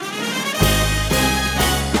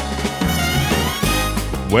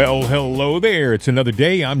Well, hello there. It's another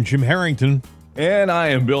day. I'm Jim Harrington. And I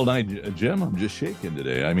am Bill Knight. Jim, I'm just shaking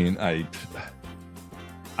today. I mean, I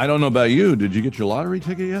don't know about you. Did you get your lottery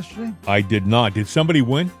ticket yesterday? I did not. Did somebody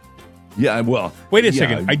win? Yeah, well. Wait a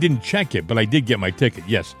second. I didn't check it, but I did get my ticket.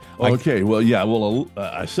 Yes. Okay. Well, yeah. Well,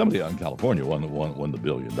 somebody out in California won the $1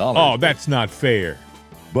 billion. Oh, that's not fair.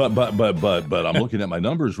 But I'm looking at my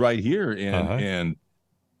numbers right here, and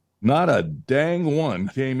not a dang one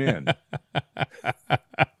came in.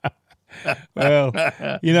 Well,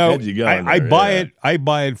 I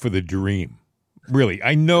buy it for the dream. Really,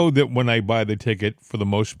 I know that when I buy the ticket, for the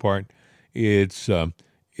most part, it's not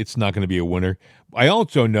going to be a winner. I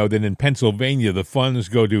also know that in Pennsylvania, the funds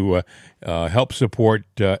go to help support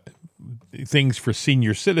things for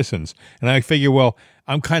senior citizens, and I figure, well,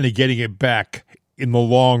 I'm kind of getting it back in the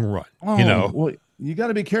long run. Well, you got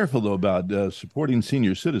to be careful though about supporting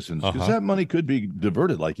senior citizens because that money could be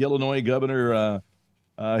diverted. Like Illinois Governor.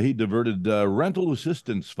 He diverted rental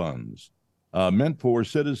assistance funds meant for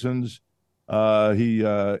citizens.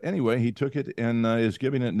 He took it and is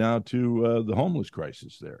giving it now to the homeless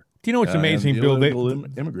crisis there. Do you know what's amazing, Bill?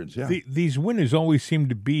 Immigrants, yeah. These winners always seem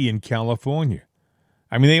to be in California.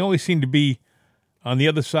 I mean, they always seem to be on the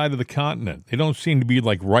other side of the continent. They don't seem to be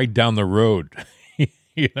like right down the road,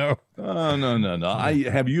 Oh,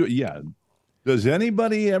 no. Does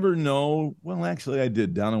anybody ever know? Well, actually, I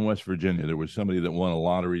did. Down in West Virginia, there was somebody that won a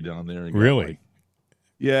lottery down there. And really?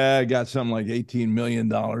 Got something like $18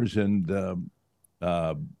 million, and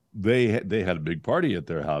they had a big party at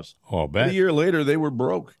their house. Oh, I bet. A year later, they were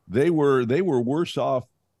broke. They were worse off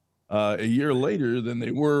a year later than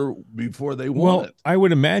they were before they won it. I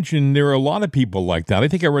would imagine there are a lot of people like that. I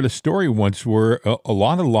think I read a story once where a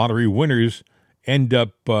lot of lottery winners end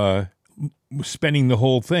up spending the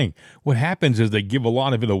whole thing. What happens is they give a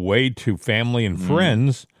lot of it away to family and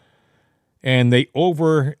friends, and they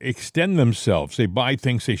overextend themselves. They buy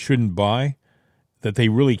things they shouldn't buy that they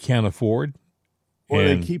really can't afford. Or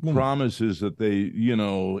they keep promises that they,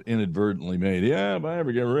 inadvertently made. Yeah, if I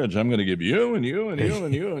ever get rich, I'm going to give you and you and you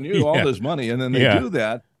and you and you all this money. And then they do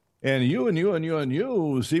that, and you and you and you and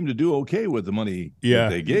you seem to do okay with the money that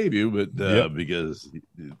they gave you, but because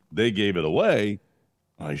they gave it away,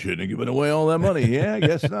 I shouldn't have given away all that money. Yeah, I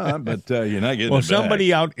guess not, but you're not getting it back.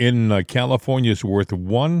 Somebody out in California is worth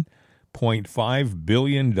 $1.5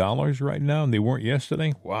 billion right now, and they weren't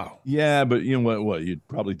yesterday? Wow. Yeah, but you know what? You'd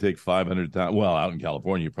probably take 500,000. Well, out in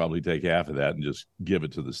California, you'd probably take half of that and just give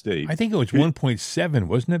it to the state. I think it was 1.7,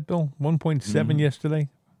 wasn't it, Bill? 1.7 yesterday?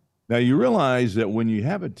 Now, you realize that when you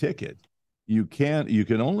have a ticket, you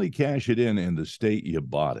can only cash it in the state you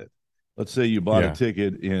bought it. Let's say you bought a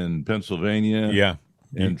ticket in Pennsylvania. Yeah.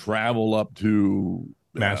 And travel up to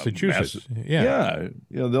Massachusetts.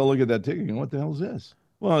 They'll look at that ticket and go, what the hell is this?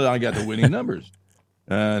 Well, I got the winning numbers.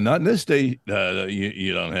 Not in this state.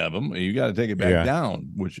 You don't have them. You got to take it back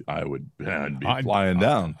down, which I'd be flying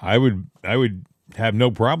down. I would have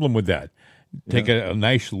no problem with that. Take a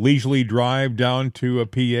nice leisurely drive down to a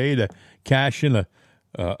PA to cash in a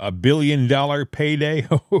 $1 billion payday.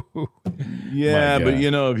 But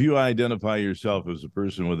if you identify yourself as a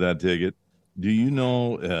person with that ticket, do you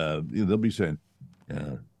know they'll be saying,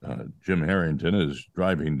 Jim Harrington is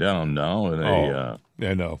driving down now, and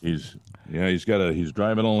I know he's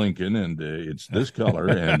driving a Lincoln, and it's this color,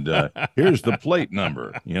 and here's the plate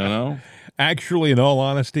number. Actually, in all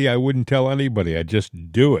honesty, I wouldn't tell anybody. I'd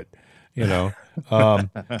just do it.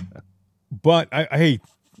 But hey,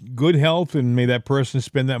 good health, and may that person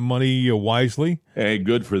spend that money wisely. Hey,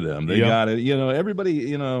 good for them. They got it.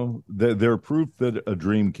 Everybody, they're proof that a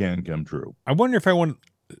dream can come true. I wonder if I want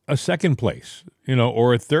a second place,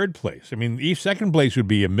 or a third place. I mean, each second place would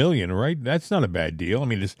be $1 million, right? That's not a bad deal. I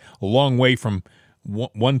mean, it's a long way from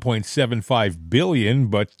 1.75 billion,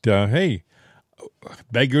 but hey,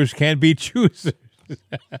 beggars can't be choosers.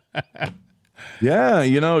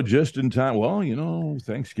 Yeah, just in time. Well,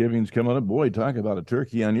 Thanksgiving's coming up. Boy, talk about a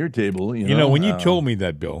turkey on your table. When you told me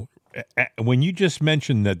that, Bill, when you just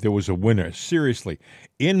mentioned that there was a winner, seriously,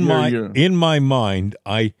 in my mind,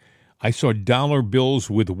 I saw dollar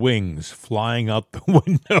bills with wings flying out the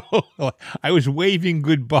window. I was waving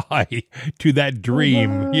goodbye to that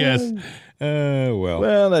dream. Bye. Yes.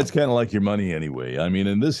 Well, that's kind of like your money anyway. I mean,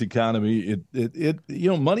 in this economy, it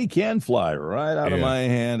money can fly right out of my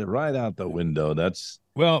hand, right out the window. That's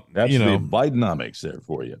the Bidenomics there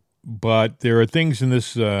for you. But there are things in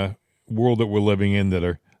this world that we're living in that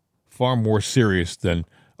are far more serious than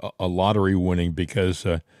a lottery winning, because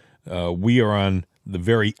we are on the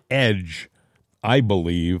very edge, I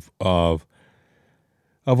believe, of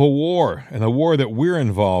a war, and a war that we're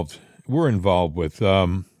involved with.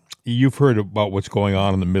 you've heard about what's going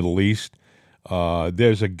on in the Middle East.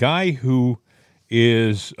 There's a guy who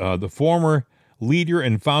is the former leader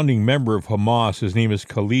and founding member of Hamas. His name is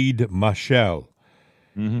Khalid Mashal.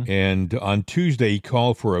 Mm-hmm. And on Tuesday, he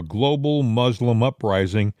called for a global Muslim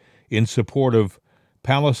uprising in support of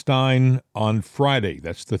Palestine on Friday.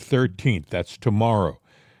 That's the 13th. That's tomorrow.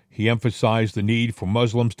 He emphasized the need for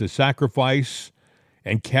Muslims to sacrifice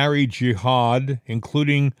and carry jihad,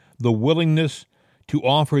 including the willingness to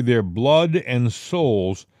offer their blood and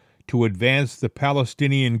souls to advance the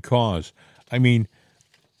Palestinian cause. I mean,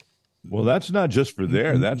 well, that's not just for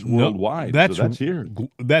there. That's worldwide. That's here.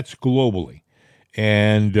 That's globally.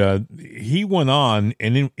 And he went on,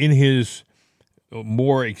 and in his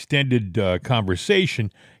more extended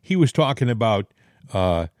conversation, he was talking about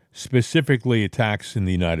specifically attacks in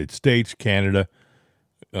the United States, Canada,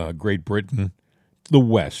 Great Britain, the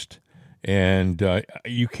West. And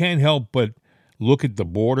you can't help but look at the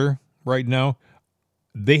border right now.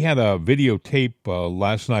 They had a videotape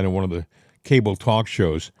last night on one of the cable talk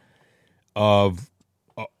shows of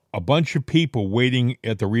a bunch of people waiting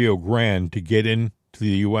at the Rio Grande to get into the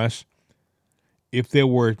U.S. If there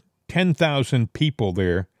were 10,000 people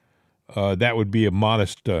there, that would be a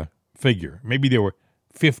modest figure. Maybe there were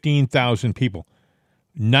 15,000 people.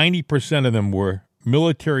 90% of them were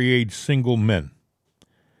military-age single men.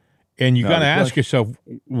 And you got to ask yourself,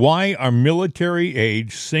 why are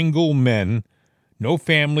military-age single men, no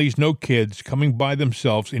families, no kids, coming by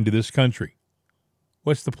themselves into this country?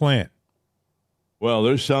 What's the plan? Well,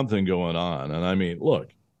 there's something going on. And I mean,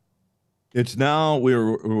 look, it's now,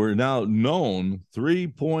 we're now known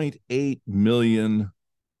 3.8 million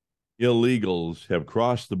illegals have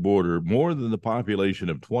crossed the border, more than the population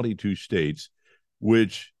of 22 states,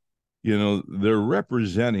 which, you know, they're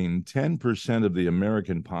representing 10% of the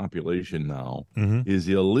American population now is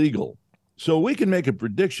illegal. So we can make a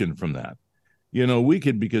prediction from that. You know, we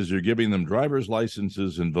could, because they're giving them driver's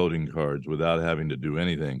licenses and voting cards without having to do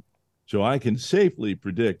anything. So I can safely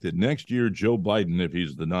predict that next year, Joe Biden, if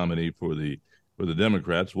he's the nominee for the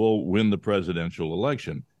Democrats, will win the presidential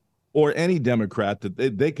election. Or any Democrat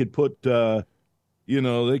that they could put, they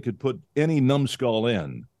could put any numbskull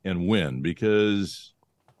in and win, because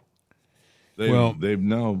they've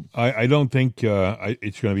now. I don't think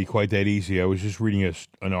it's going to be quite that easy. I was just reading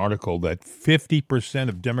an article that 50%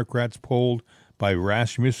 of Democrats polled by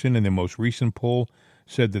Rasmussen in the most recent poll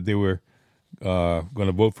said that they were going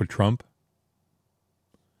to vote for Trump.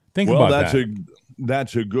 Think about that.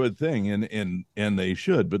 That's a good thing, and they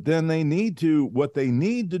should. But then what they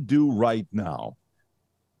need to do right now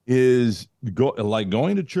is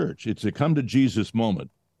going to church. It's a come to Jesus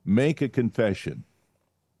moment. Make a confession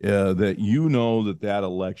that you know that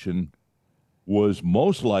election was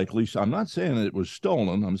most likely. I'm not saying it was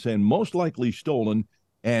stolen. I'm saying most likely stolen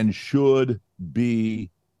and should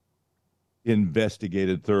be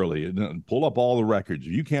investigated thoroughly. And pull up all the records.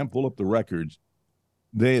 If you can't pull up the records,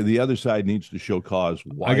 the other side needs to show cause.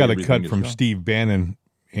 Why I got a cut from Steve Bannon,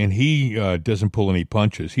 and he doesn't pull any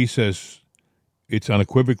punches. He says it's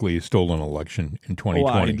unequivocally a stolen election in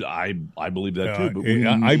 2020. Well, I believe that too.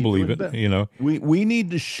 But I believe it. You know, we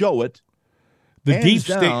need to show it.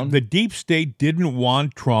 The deep state didn't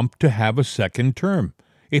want Trump to have a second term.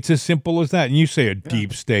 It's as simple as that. And you say a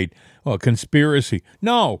deep state, conspiracy.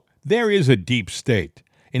 No, there is a deep state.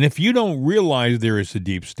 And if you don't realize there is a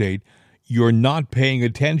deep state, you're not paying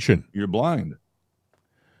attention. You're blind.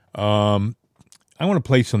 I want to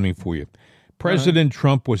play something for you. President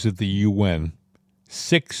Trump was at the UN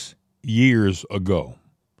 6 years ago.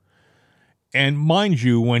 And mind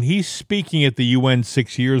you, when he's speaking at the UN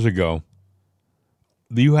 6 years ago,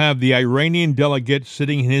 you have the Iranian delegate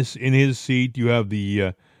sitting in his seat. You have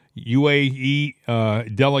the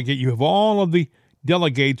UAE delegate. You have all of the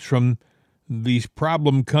delegates from these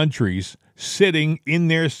problem countries sitting in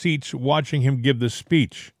their seats watching him give the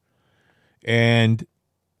speech. And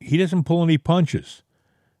he doesn't pull any punches.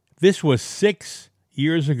 This was 6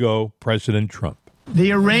 years ago, President Trump.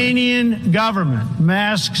 The Iranian government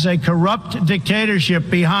masks a corrupt dictatorship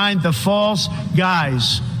behind the false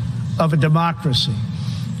guise of a democracy.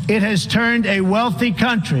 It has turned a wealthy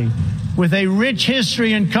country with a rich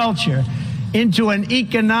history and culture into an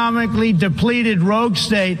economically depleted rogue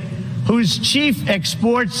state whose chief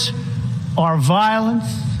exports are violence,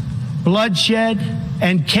 bloodshed,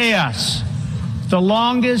 and chaos. The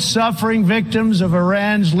longest suffering victims of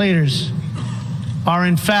Iran's leaders are,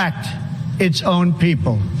 in fact, its own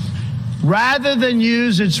people. Rather than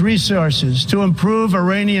use its resources to improve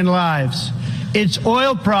Iranian lives, its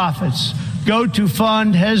oil profits go to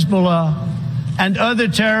fund Hezbollah and other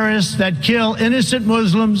terrorists that kill innocent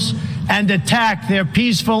Muslims and attack their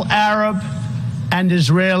peaceful Arab and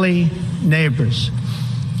Israeli neighbors.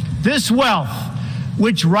 This wealth,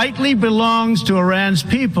 which rightly belongs to Iran's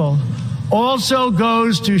people, also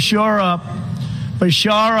goes to shore up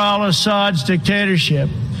Bashar al-Assad's dictatorship,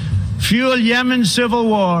 fuel Yemen's civil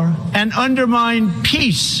war, and undermine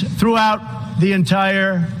peace throughout the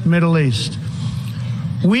entire Middle East.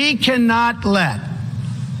 We cannot let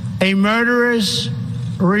a murderous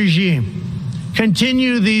regime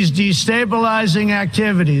continue these destabilizing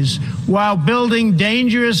activities while building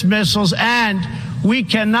dangerous missiles, and we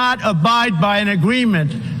cannot abide by an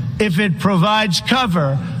agreement if it provides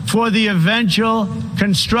cover for the eventual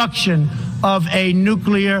construction of a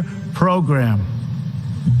nuclear program.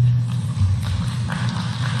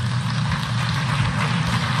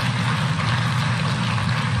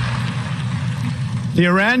 The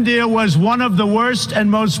Iran deal was one of the worst and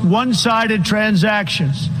most one-sided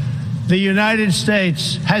transactions the United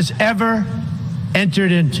States has ever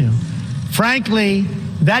entered into. Frankly,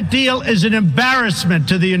 that deal is an embarrassment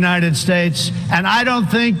to the United States, and I don't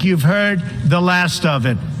think you've heard the last of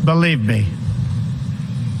it, believe me.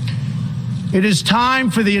 It is time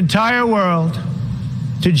for the entire world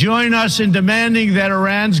to join us in demanding that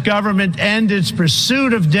Iran's government end its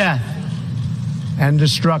pursuit of death and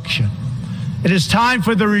destruction. It is time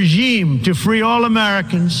for the regime to free all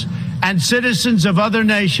Americans and citizens of other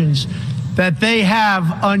nations that they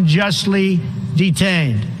have unjustly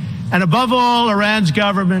detained. And above all, Iran's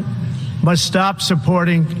government must stop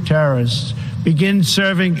supporting terrorists, begin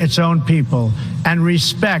serving its own people, and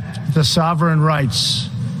respect the sovereign rights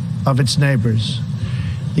of its neighbors.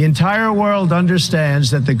 The entire world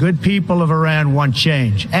understands that the good people of Iran want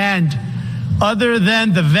change. And other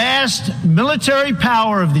than the vast military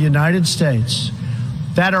power of the United States,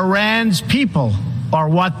 that Iran's people are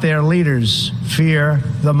what their leaders fear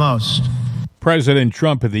the most. President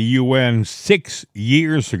Trump at the UN 6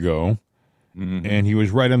 years ago, and he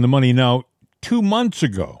was right on the money. Now, 2 months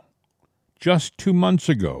ago, just 2 months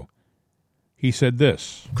ago, he said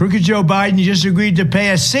this. Crooked Joe Biden just agreed to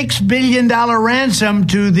pay a $6 billion ransom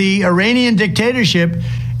to the Iranian dictatorship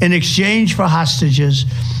in exchange for hostages.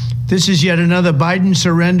 This is yet another Biden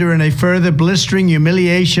surrender and a further blistering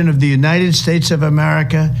humiliation of the United States of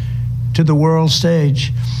America to the world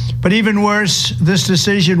stage. But even worse, this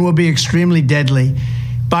decision will be extremely deadly.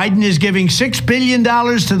 Biden is giving $6 billion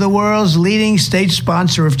to the world's leading state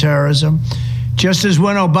sponsor of terrorism, just as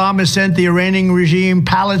when Obama sent the Iranian regime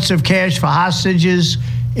pallets of cash for hostages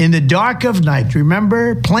in the dark of night.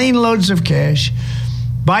 Remember? Plane loads of cash.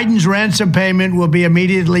 Biden's ransom payment will be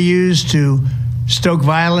immediately used to stoke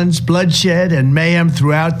violence, bloodshed, and mayhem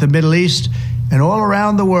throughout the Middle East and all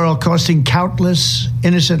around the world, costing countless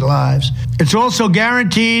innocent lives. It's also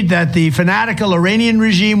guaranteed that the fanatical Iranian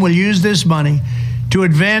regime will use this money to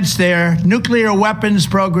advance their nuclear weapons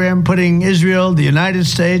program, putting Israel, the United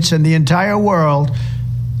States, and the entire world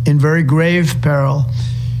in very grave peril.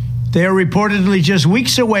 They are reportedly just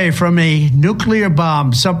weeks away from a nuclear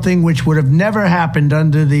bomb, something which would have never happened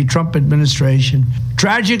under the Trump administration.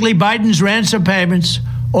 Tragically, Biden's ransom payments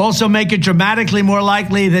also make it dramatically more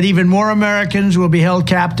likely that even more Americans will be held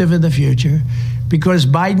captive in the future, because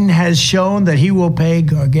Biden has shown that he will pay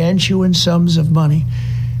gargantuan sums of money,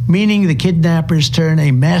 meaning the kidnappers turn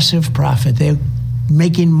a massive profit. They're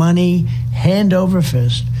making money hand over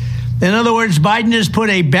fist. In other words, Biden has put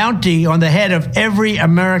a bounty on the head of every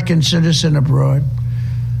American citizen abroad.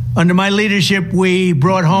 Under my leadership, we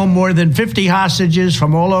brought home more than 50 hostages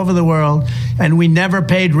from all over the world, and we never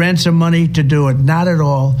paid ransom money to do it, not at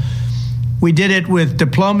all. We did it with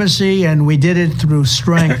diplomacy, and we did it through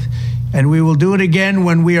strength, and we will do it again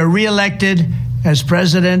when we are reelected as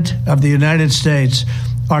President of the United States.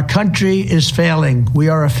 Our country is failing. We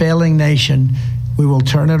are a failing nation. We will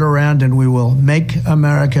turn it around, and we will make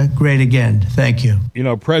America great again. Thank you. You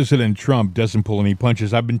know, President Trump doesn't pull any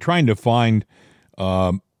punches. I've been trying to find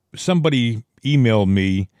somebody emailed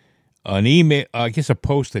me an email, I guess a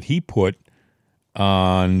post that he put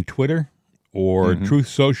on Twitter or Truth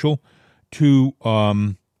Social to the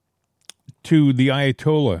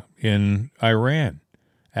Ayatollah in Iran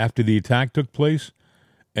after the attack took place,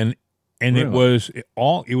 and really? it was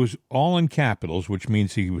all in capitals, which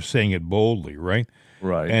means he was saying it boldly, right?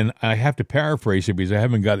 Right. And I have to paraphrase it because I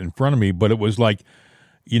haven't got it in front of me, but it was like,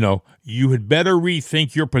 you know, you had better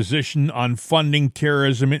rethink your position on funding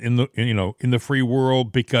terrorism in the free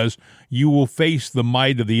world, because you will face the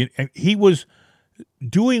might of the. And he was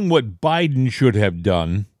doing what Biden should have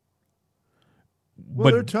done.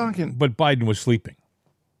 Well, they're talking, but Biden was sleeping.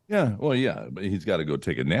 Yeah, well, yeah, but he's got to go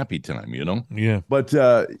take a nappy time, Yeah. But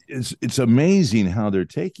it's amazing how they're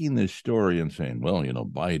taking this story and saying, well,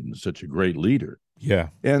 Biden's such a great leader. Yeah.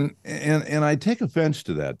 And I take offense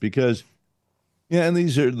to that because, yeah, and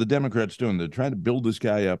these are the Democrats doing. They're trying to build this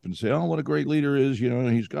guy up and say, oh, what a great leader is.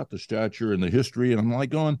 He's got the stature and the history. And I'm like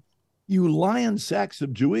going, you lion sacks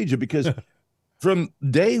of Jewish, because from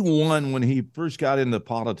day one, when he first got into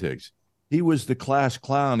politics, he was the class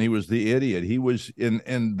clown. He was the idiot. He was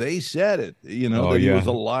and they said it, He was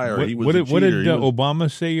a liar. He was a cheater. What did Obama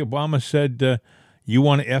say? Obama said, you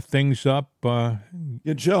want to F things up?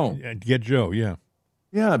 Get Joe. Get Joe, yeah.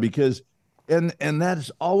 Yeah, because, and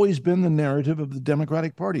that's always been the narrative of the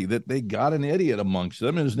Democratic Party, that they got an idiot amongst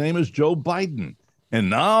them. And his name is Joe Biden. And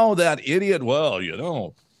now that idiot,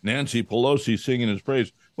 Nancy Pelosi singing his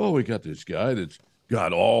praise. Well, we got this guy that's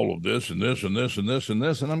got all of this and this and this and this and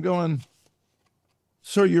this. And I'm going,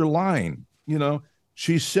 sir, you're lying.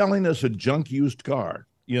 She's selling us a junk used car,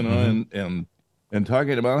 and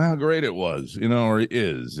talking about how great it was, or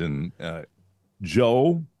is. And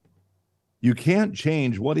Joe, you can't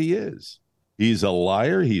change what he is. He's a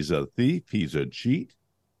liar. He's a thief. He's a cheat.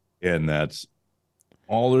 And that's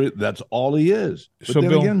all he is. But so, then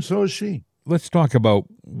Bill, again, so is she. Let's talk about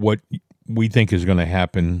what we think is going to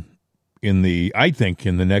happen in the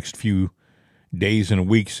next few days and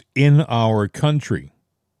weeks in our country.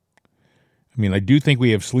 I mean, I do think we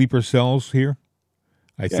have sleeper cells here.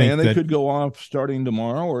 I think they could go off starting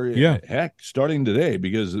tomorrow or heck, starting today,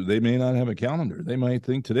 because they may not have a calendar. They might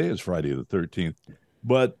think today is Friday the 13th.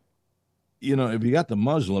 But, if you got the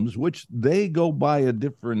Muslims, which they go by a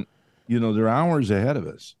different, they're hours ahead of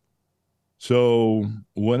us. So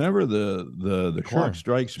whenever the clock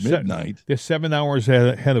strikes midnight. They're 7 hours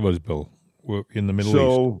ahead of us, Bill. We're in the Middle East.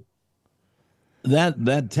 So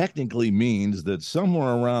that technically means that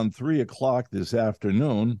somewhere around 3 o'clock this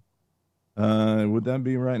afternoon, would that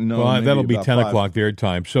be right? No, well, that'll be 10 o'clock their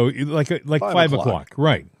time. So like 5 o'clock.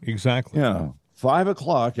 Right, exactly. Yeah, 5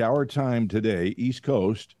 o'clock our time today, East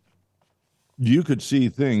Coast, you could see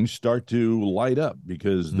things start to light up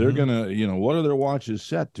because they're going to, what are their watches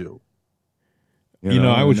set to?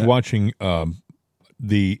 I was watching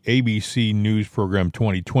the ABC News program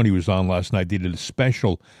 2020 was on last night. They did a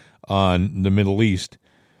special on the Middle East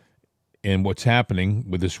and what's happening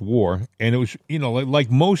with this war. And it was,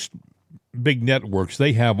 like most big networks,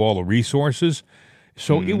 they have all the resources.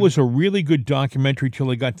 So it was a really good documentary till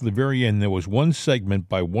they got to the very end. There was one segment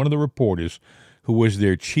by one of the reporters who was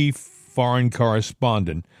their chief foreign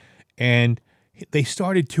correspondent, and they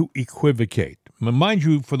started to equivocate. Mind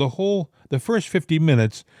you, for the first 50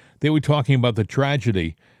 minutes, they were talking about the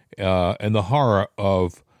tragedy and the horror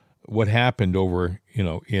of what happened over,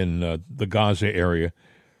 in the Gaza area.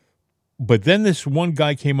 But then this one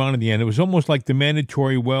guy came on in the end. It was almost like the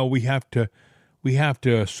mandatory, we have to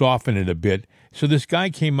soften it a bit. So this guy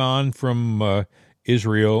came on from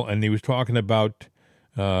Israel, and he was talking about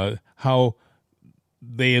how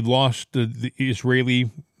they had lost the Israeli,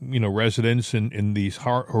 residents in these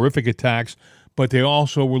horrific attacks, but they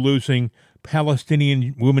also were losing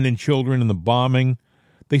Palestinian women and children in the bombing.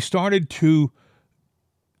 They started to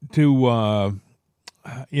it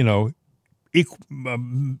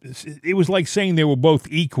was like saying they were both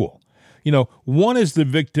equal. One is the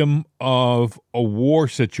victim of a war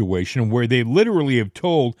situation where they literally have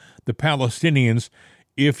told the Palestinians,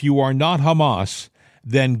 if you are not Hamas,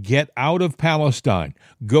 then get out of Palestine.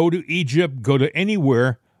 Go to Egypt, go to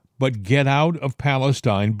anywhere, but get out of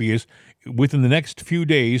Palestine, because within the next few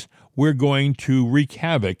days, we're going to wreak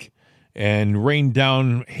havoc and rain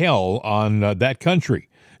down hell on that country.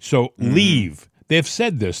 So leave. They've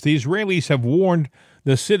said this. The Israelis have warned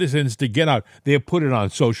the citizens to get out. They have put it on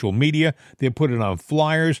social media. They have put it on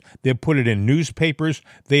flyers. They have put it in newspapers.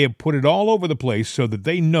 They have put it all over the place so that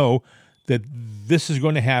they know that this is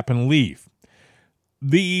going to happen. Leave.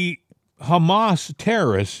 The Hamas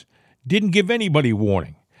terrorists didn't give anybody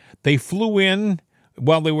warning. They flew in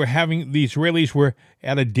while the Israelis were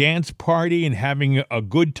at a dance party and having a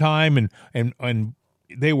good time, and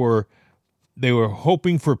they were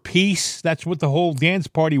hoping for peace. That's what the whole dance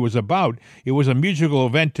party was about. It was a musical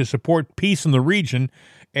event to support peace in the region,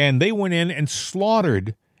 and they went in and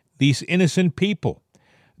slaughtered these innocent people.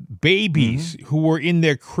 Babies who were in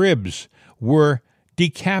their cribs were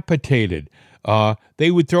decapitated. They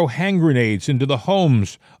would throw hand grenades into the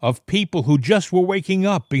homes of people who just were waking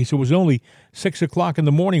up, because it was only 6 o'clock in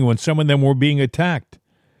the morning when some of them were being attacked.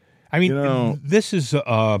 I mean, this is...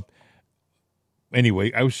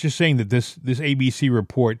 Anyway, I was just saying that this ABC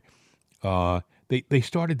report, they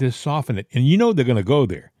started to soften it. And they're going to go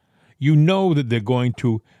there. That they're going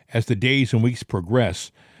to, as the days and weeks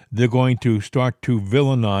progress, they're going to start to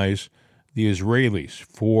villainize the Israelis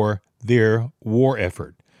for their war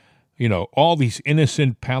effort. You know, all these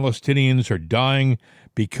innocent Palestinians are dying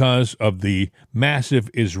because of the massive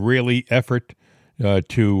Israeli effort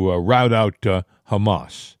to rout out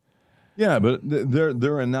Hamas. Yeah, but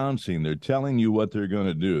they're announcing, they're telling you what they're going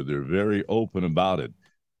to do. They're very open about it.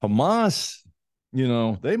 Hamas, you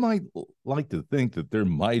know, they might like to think that they're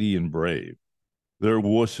mighty and brave. They're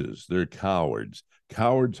wusses. They're cowards.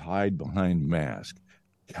 Cowards hide behind masks.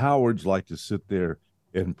 Cowards like to sit there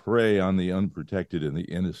and prey on the unprotected and the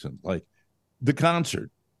innocent. Like the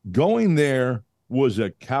concert, going there was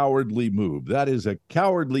a cowardly move. That is a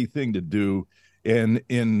cowardly thing to do. And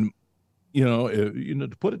to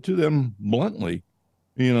put it to them bluntly,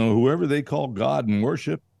 you know, whoever they call God and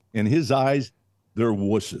worship, in his eyes, they're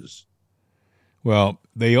wusses. Well,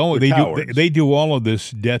 they do all of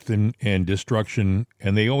this death and destruction,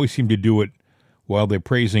 and they always seem to do it while they're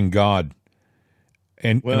praising God.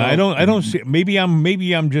 And I don't see. Maybe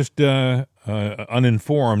I'm just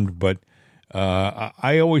uninformed, but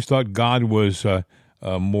I always thought God was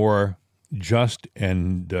more just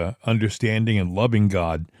and understanding and loving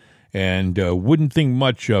God, and wouldn't think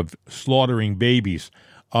much of slaughtering babies.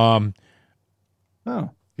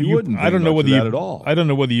 He wouldn't. I don't know whether at all. I don't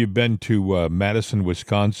know whether you've been to Madison,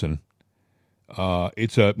 Wisconsin.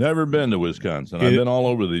 It's never been to Wisconsin. I've been all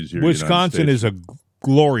over these years. Wisconsin is a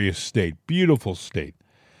glorious state, beautiful state.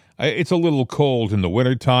 It's a little cold in the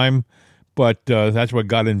wintertime, but that's what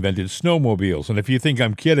God invented, snowmobiles. And if you think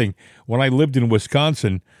I'm kidding, when I lived in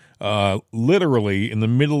Wisconsin, literally in the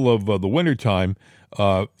middle of the wintertime,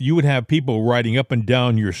 you would have people riding up and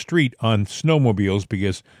down your street on snowmobiles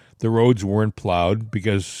because the roads weren't plowed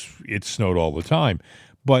because it snowed all the time.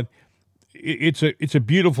 But it's a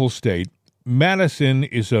beautiful state. Madison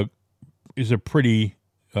is a pretty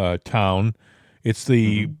town. It's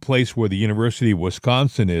the place where the University of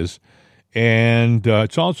Wisconsin is, and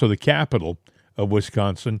it's also the capital of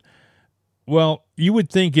Wisconsin. Well, you would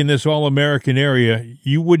think in this all-American area,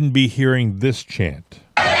 you wouldn't be hearing this chant.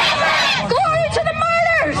 Glory to the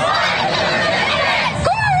martyrs!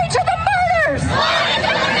 Glory to the martyrs!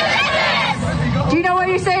 Do you know what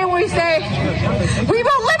you say when we say, we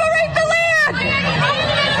will liberate the land?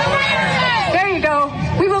 There you go.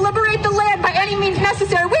 We will liberate the land by any means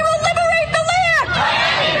necessary. We will liberate the land! By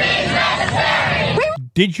any means necessary!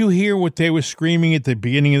 Did you hear what they were screaming at the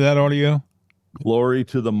beginning of that audio? Glory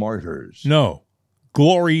to the martyrs. No.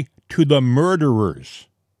 Glory to the murderers.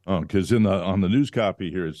 Oh, because on the news copy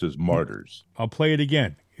here it says martyrs. I'll play it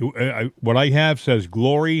again. What I have says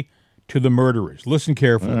glory to the murderers. Listen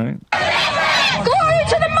carefully. All right. Glory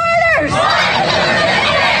to the martyrs!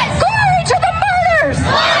 Glory to the martyrs!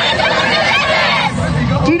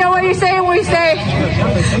 Do you know what you say when we say,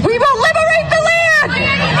 we will liberate the land?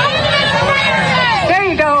 There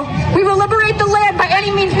you go. We will liberate the land by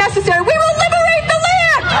any means necessary. We will liberate the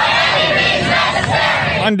land! By any means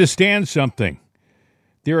necessary! Understand something.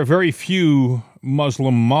 There are very few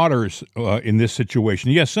Muslim martyrs in this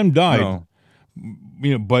situation. Yes, some died,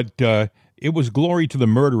 but it was glory to the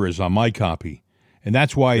murderers on my copy, and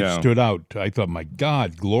that's why it stood out. I thought, my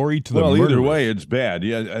God, glory to the murderers. Well, either way, it's bad.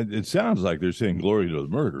 Yeah, it sounds like they're saying glory to the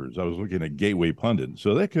murderers. I was looking at Gateway Pundit,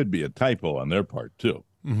 so that could be a typo on their part too.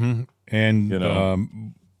 Mm-hmm. And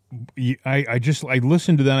I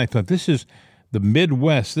listened to that. And I thought, this is the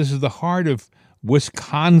Midwest. This is the heart of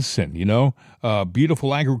Wisconsin,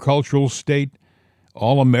 beautiful agricultural state,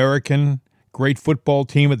 all-American, great football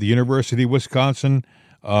team at the University of Wisconsin,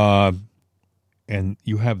 and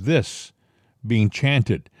you have this being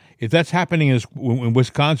chanted. If that's happening in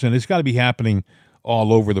Wisconsin, it's got to be happening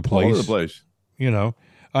all over the place. All over the place.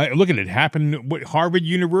 Look at it. Happened at Harvard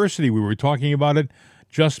University. We were talking about it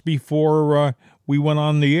just before we went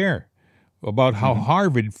on the air, about how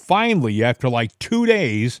Harvard finally, after like 2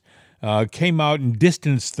 days, came out and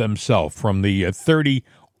distanced themselves from the 30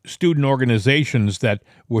 student organizations that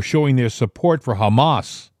were showing their support for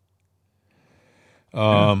Hamas.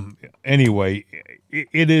 Anyway,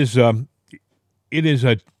 it is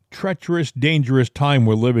a treacherous, dangerous time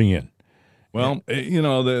we're living in. Well,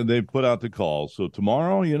 they put out the call. So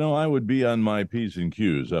tomorrow, I would be on my P's and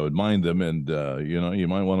Q's. I would mind them, and you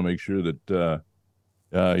might want to make sure that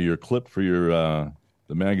your clip for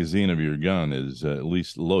the magazine of your gun is at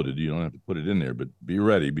least loaded. You don't have to put it in there, but be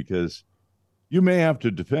ready, because you may have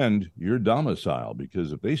to defend your domicile,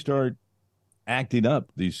 because if they start acting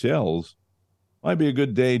up, these cells, might be a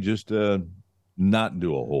good day just to not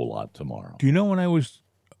do a whole lot tomorrow. Do you know what I was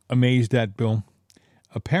amazed at, Bill?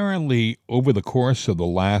 Apparently, over the course of the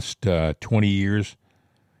last 20 years,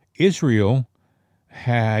 Israel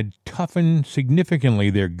had toughened significantly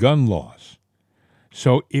their gun laws.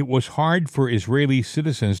 So it was hard for Israeli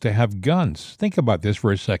citizens to have guns. Think about this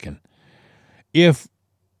for a second. If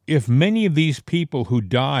many of these people who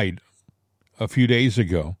died a few days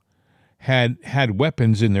ago had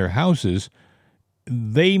weapons in their houses,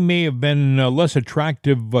 they may have been less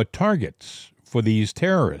attractive targets for these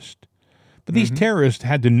terrorists. But these terrorists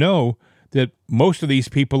had to know that most of these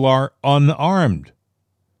people are unarmed.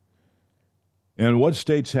 And what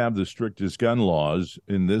states have the strictest gun laws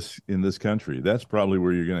in this country? That's probably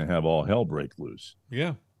where you're going to have all hell break loose.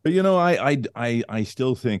 Yeah. But I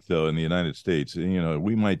still think though in the United States,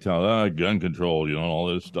 we might tell gun control, all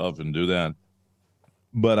this stuff and do that.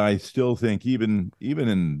 But I still think even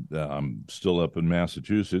in I'm still up in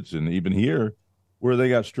Massachusetts and even here where they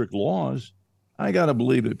got strict laws, I got to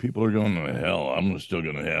believe that people are going, hell, I'm still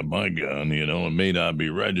going to have my gun, it may not be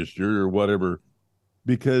registered or whatever,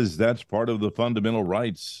 because that's part of the fundamental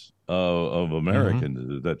rights of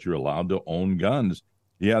Americans, that you're allowed to own guns.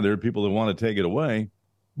 Yeah, there are people that want to take it away,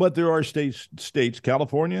 but there are states,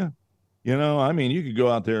 California, you could go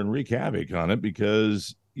out there and wreak havoc on it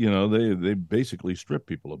because, they basically strip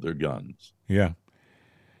people of their guns. Yeah.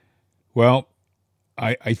 Well,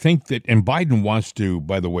 I think that, and Biden wants to,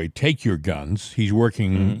 by the way, take your guns. He's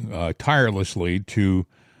working tirelessly to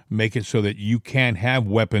make it so that you can't have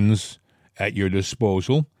weapons at your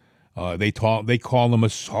disposal. They call them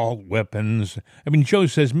assault weapons. I mean, Joe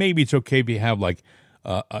says maybe it's okay if you have like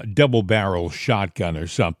a double-barrel shotgun or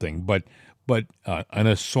something, but an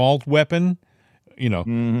assault weapon,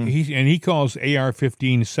 he calls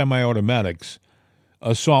AR-15 semi-automatics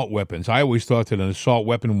assault weapons. I always thought that an assault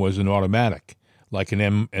weapon was an automatic, like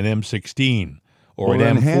an M16 or an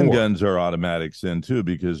M4. Handguns are automatics then too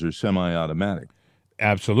because they're semi-automatic.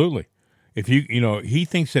 Absolutely. If he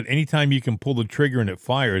thinks that anytime you can pull the trigger and it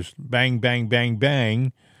fires, bang, bang, bang,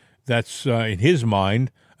 bang, that's in his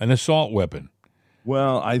mind an assault weapon.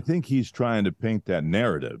 Well, I think he's trying to paint that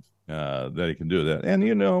narrative that he can do that, and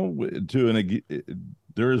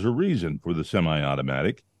there is a reason for the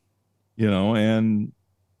semi-automatic, and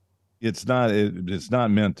it's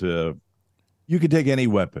not meant to. You could take any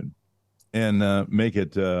weapon and make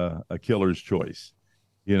it a killer's choice,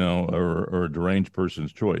 or a deranged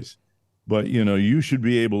person's choice. But, you should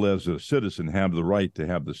be able as a citizen have the right to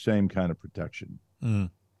have the same kind of protection.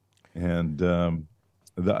 And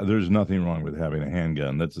there's nothing wrong with having a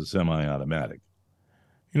handgun that's a semi-automatic.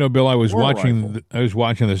 Bill, I was watching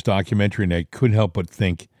this documentary and I couldn't help but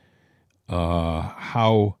think,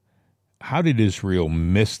 how did Israel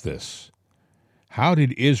miss this? How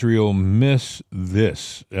did Israel miss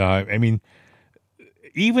this? Even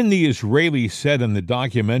the Israelis said in the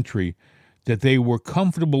documentary that they were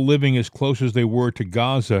comfortable living as close as they were to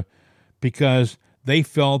Gaza because they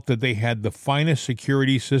felt that they had the finest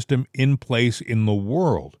security system in place in the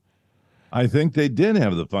world. I think they did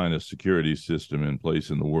have the finest security system in place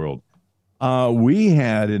in the world. We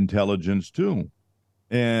had intelligence too.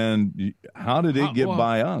 And how did it get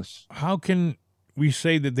by us? How can we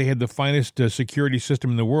say that they had the finest security system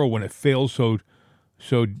in the world when it failed so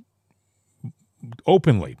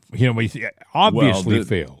openly? Obviously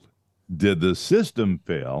failed. Did the system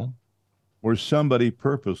fail, or somebody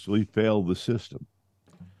purposely failed the system?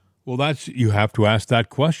 Well, you have to ask that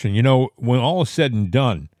question. When all is said and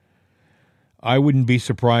done, I wouldn't be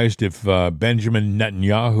surprised if Benjamin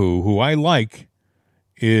Netanyahu, who I like,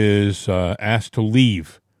 is asked to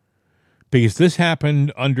leave because this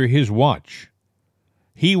happened under his watch.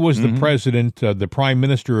 He was the president, the prime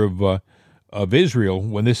minister of Israel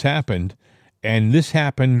when this happened, and this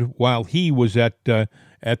happened while he was at the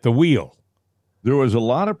wheel. There was a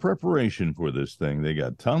lot of preparation for this thing. They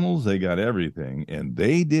got tunnels, they got everything, and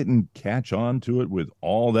they didn't catch on to it with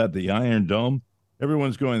all that. The Iron Dome,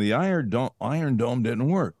 everyone's going, the Iron Dome didn't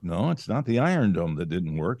work. No, it's not the Iron Dome that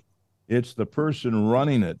didn't work. It's the person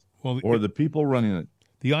running it, or the people running it.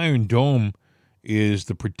 The Iron Dome is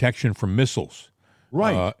the protection from missiles.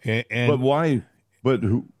 Right. But why? But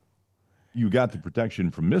who? You got the protection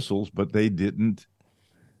from missiles, but they didn't.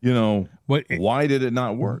 Why did it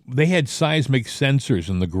not work? They had seismic sensors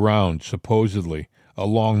in the ground, supposedly,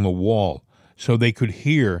 along the wall, so they could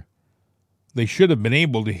hear. They should have been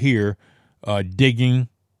able to hear digging,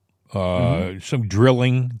 some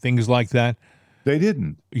drilling, things like that. They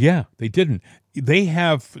didn't. Yeah, they didn't. They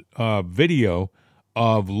have video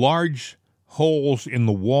of large holes in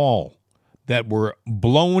the wall that were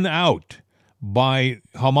blown out by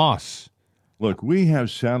Hamas. Look, we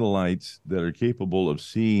have satellites that are capable of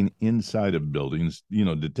seeing inside of buildings,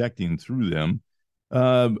 detecting through them.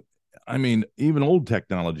 Even old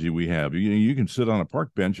technology we have. You can sit on a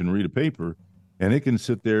park bench and read a paper and it can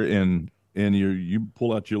sit there and you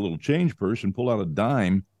pull out your little change purse and pull out a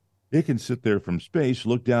dime. It can sit there from space,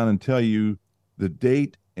 look down and tell you the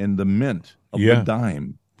date and the mint of the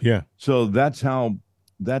dime. Yeah. So that's how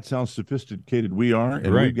sophisticated we are,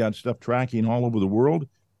 and we've got stuff tracking all over the world.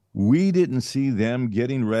 We didn't see them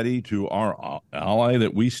getting ready to our ally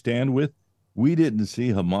that we stand with. We didn't see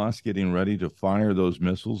Hamas getting ready to fire those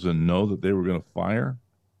missiles and know that they were going to fire.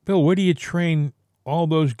 Bill, where do you train all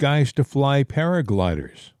those guys to fly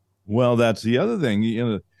paragliders? Well, that's the other thing.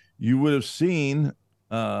 You would have seen,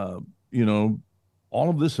 all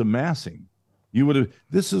of this amassing.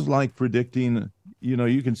 This is like predicting,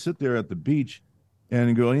 you can sit there at the beach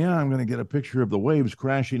and go, yeah, I'm going to get a picture of the waves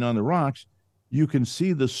crashing on the rocks. You can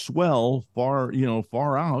see the swell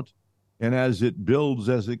far out, and as it builds,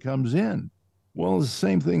 as it comes in. Well, it's the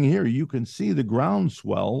same thing here. You can see the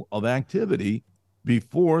groundswell of activity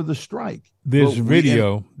before the strike. This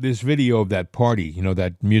video of that party,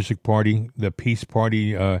 that music party, the peace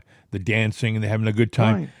party, the dancing, and they're having a good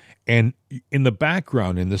time. Right. And in the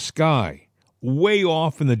background, in the sky, way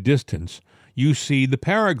off in the distance, you see the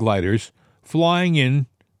paragliders flying in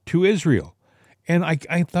to Israel. And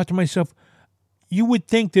I thought to myself, you would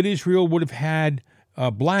think that Israel would have had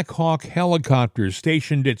Black Hawk helicopters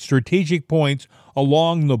stationed at strategic points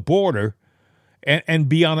along the border and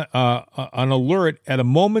be on an alert at a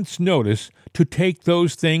moment's notice to take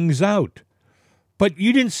those things out. But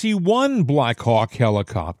you didn't see one Black Hawk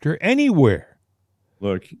helicopter anywhere.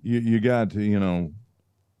 Look, you got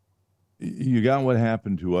what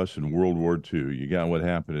happened to us in World War II. You got what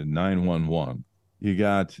happened in 9/11. You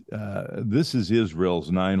got this is Israel's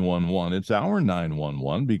 9/11. It's our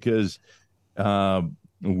 9/11 because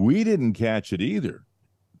we didn't catch it either.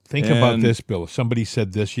 Think about this, Bill. Somebody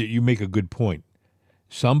said this. You make a good point.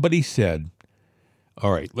 Somebody said,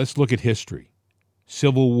 all right, let's look at history.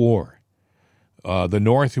 Civil War. The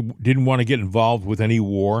North didn't want to get involved with any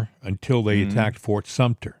war until they attacked Fort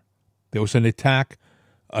Sumter. There was an attack,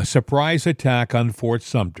 a surprise attack on Fort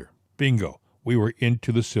Sumter. Bingo. We were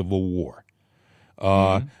into the Civil War.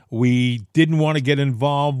 We didn't want to get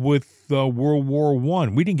involved with World War I.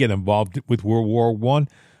 We didn't get involved with World War I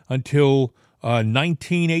until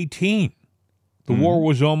 1918. The war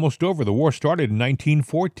was almost over. The war started in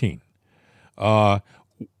 1914.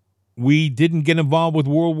 We didn't get involved with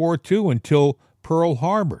World War II until Pearl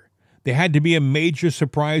Harbor. There had to be a major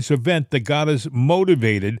surprise event that got us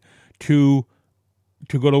motivated to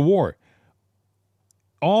go to war.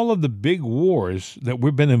 All of the big wars that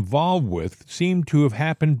we've been involved with seem to have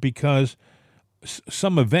happened because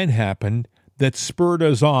some event happened that spurred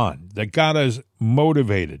us on, that got us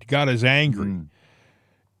motivated, got us angry.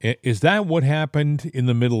 Is that what happened in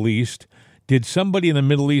the Middle East? Did somebody in the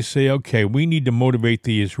Middle East say, okay, we need to motivate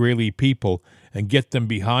the Israeli people and get them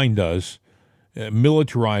behind us,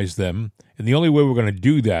 militarize them, and the only way we're going to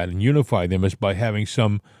do that and unify them is by having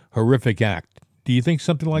some horrific act? Do you think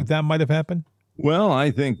something like that might have happened? Well, I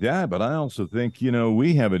think that, but I also think,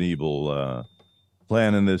 we have an evil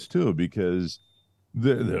plan in this too, because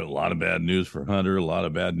there are a lot of bad news for Hunter, a lot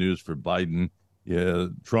of bad news for Biden. Yeah,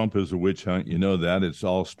 Trump is a witch hunt. You know that. It's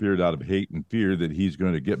all speared out of hate and fear that he's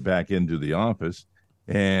going to get back into the office.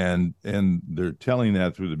 And they're telling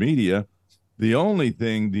that through the media. The only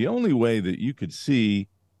way that you could see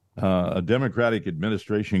a Democratic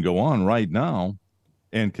administration go on right now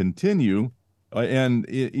and continue, and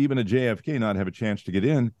even a JFK not have a chance to get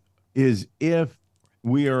in, is if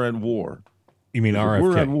we are at war. You mean RFK?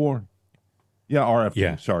 We're at war. Yeah, RFK.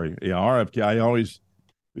 Yeah. Sorry. Yeah, RFK.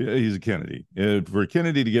 He's a Kennedy. For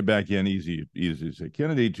Kennedy to get back in, easy to say.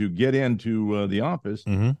 Kennedy to get into the office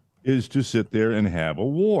is to sit there and have a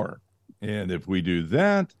war. And if we do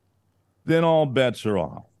that, then all bets are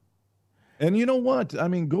off. And you know what? I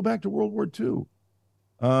mean, go back to World War II.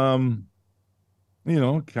 Kind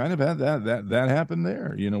of had that happened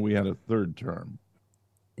there. We had a third term.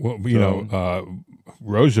 Well,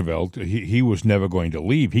 Roosevelt, he was never going to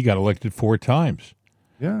leave. He got elected 4 times.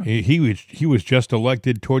 Yeah, he was just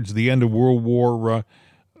elected towards the end of World War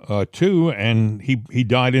II, and he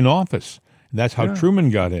died in office. And that's how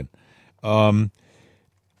Truman got in. I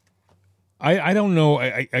don't know.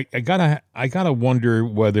 I gotta wonder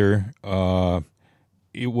whether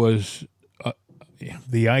it was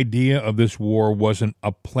the idea of this war wasn't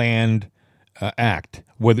a planned act.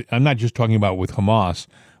 Whether I'm not just talking about with Hamas,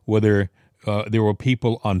 whether there were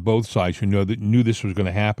people on both sides who knew this was going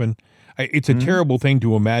to happen. It's a terrible thing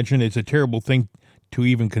to imagine. It's a terrible thing to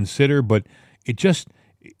even consider, but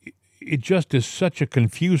it just is such a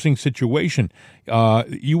confusing situation.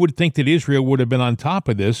 You would think that Israel would have been on top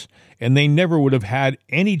of this, and they never would have had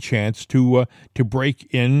any chance to break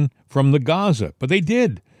in from the Gaza. But they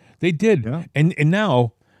did. They did. Yeah. And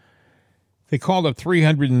now they called up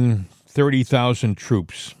 330,000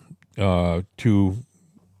 troops to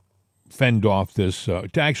fend off this, to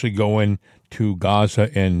actually go in to Gaza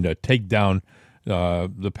and take down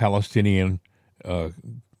the Palestinian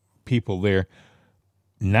people there.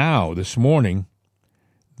 Now, this morning,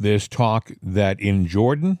 there's talk that in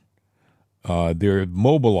Jordan, they're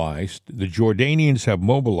mobilized. The Jordanians have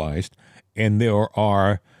mobilized, and there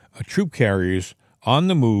are troop carriers on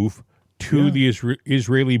the move to the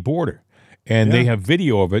Israeli border. And they have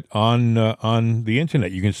video of it on the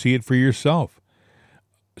internet. You can see it for yourself.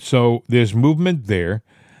 So there's movement there.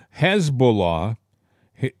 Hezbollah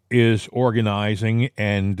is organizing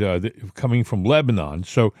and coming from Lebanon.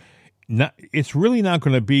 So it's really not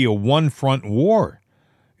going to be a one-front war.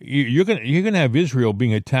 You're going to have Israel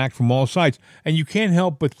being attacked from all sides, and you can't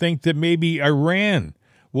help but think that maybe Iran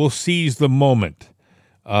will seize the moment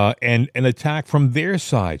and attack from their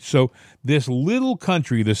side. So this little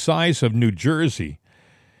country the size of New Jersey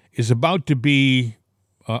is about to be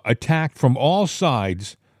attacked from all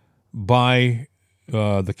sides by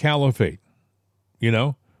the caliphate.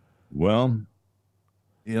 Well,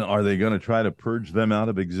 are they going to try to purge them out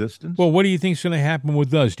of existence? Well, what do you think is going to happen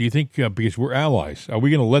with us? Do you think, because we're allies, are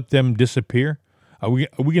we going to let them disappear? Are we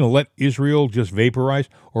going to let Israel just vaporize,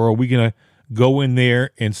 or are we going to go in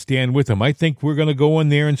there and stand with them? I think we're going to go in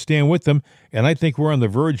there and stand with them, and I think we're on the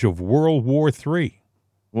verge of World War III.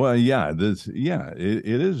 Well, it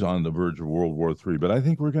is on the verge of World War III, but I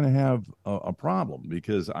think we're going to have a problem,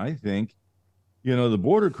 because I think, the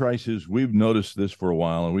border crisis, we've noticed this for a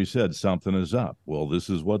while, and we said something is up. Well, this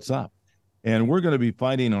is what's up. And we're going to be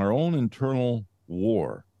fighting our own internal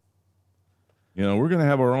war. We're going to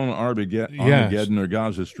have our own Armageddon or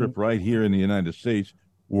Gaza Strip right here in the United States.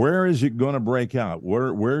 Where is it going to break out?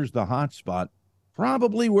 Where's the hot spot?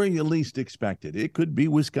 Probably where you least expect it. It could be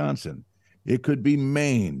Wisconsin. It could be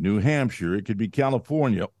Maine, New Hampshire. It could be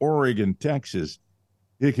California, Oregon, Texas.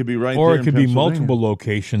 It could be right there in Pennsylvania. Or it could be multiple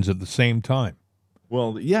locations at the same time.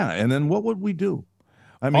 Well, yeah, and then what would we do?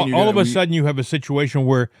 I mean, all of a sudden you have a situation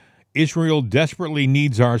where Israel desperately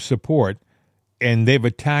needs our support, and they've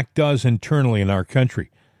attacked us internally in our country.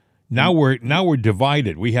 Now we're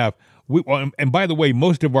divided. And by the way,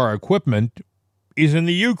 most of our equipment is in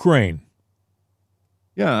the Ukraine.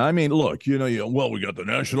 Yeah, I mean, look, we got the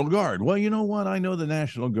National Guard. Well, you know what? I know the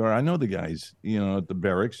National Guard. I know the guys, at the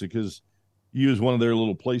barracks, because you use one of their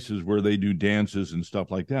little places where they do dances and stuff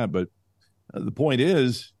like that. But the point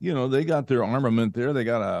is, they got their armament there. They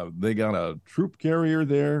got a troop carrier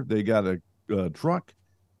there. They got a truck,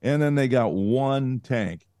 and then they got one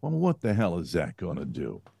tank. Well, what the hell is that going to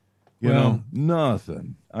do?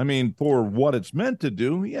 Nothing. I mean, for what it's meant to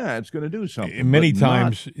do, it's going to do something. Many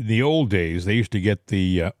times in the old days, they used to get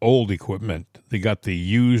the old equipment. They got the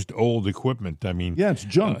used old equipment. I mean, it's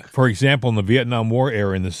junk. For example, in the Vietnam War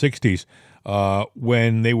era in the 60s,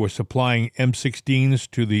 when they were supplying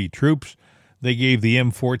M16s to the troops, they gave the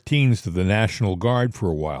M14s to the National Guard for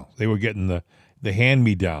a while. They were getting the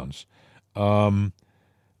hand-me-downs.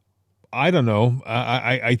 I don't know.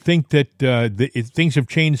 I think that things have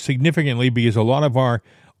changed significantly, because a lot of our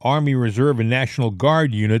Army Reserve and National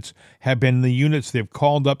Guard units have been the units they've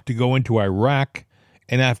called up to go into Iraq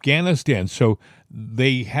and Afghanistan. So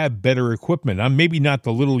they have better equipment. Maybe not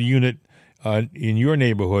the little unit in your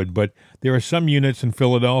neighborhood, but there are some units in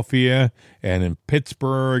Philadelphia and in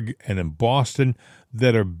Pittsburgh and in Boston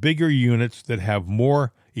that are bigger units that have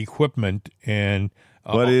more equipment. And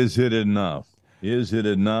but is it enough? Is it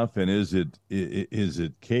enough, and is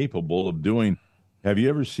it capable of doing? Have you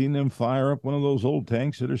ever seen them fire up one of those old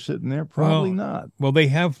tanks that are sitting there? Probably not. Well, they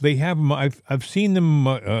have them. I've seen them.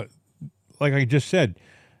 Like I just said,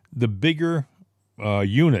 the bigger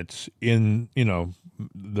units in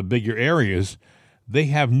the bigger areas, they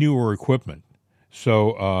have newer equipment.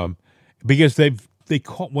 So because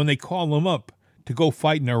when they call them up to go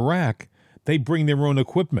fight in Iraq, they bring their own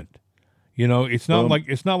equipment. It's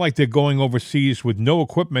not like they're going overseas with no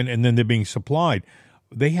equipment and then they're being supplied.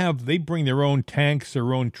 They bring their own tanks,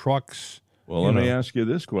 their own trucks. Well, let me ask you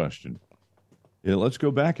this question. Let's go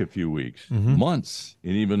back a few weeks, months,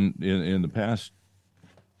 and even in the past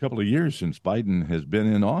couple of years since Biden has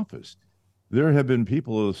been in office. There have been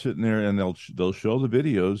people who are sitting there, and they'll show the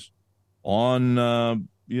videos on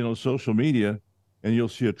social media, and you'll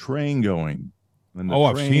see a train going. And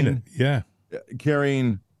I've seen it. Yeah,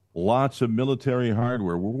 carrying lots of military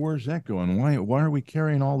hardware. Well, where's that going? Why are we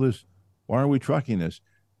carrying all this? Why are we trucking this?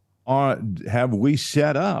 have we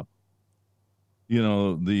set up,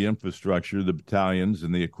 the infrastructure, the battalions,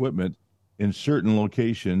 and the equipment in certain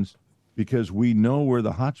locations because we know where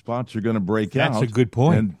the hot spots are going to break out. That's a good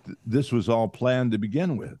point. And this was all planned to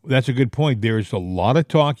begin with. That's a good point. There's a lot of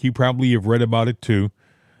talk, you probably have read about it too,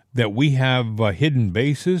 that we have hidden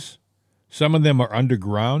bases. Some of them are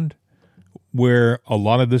underground where a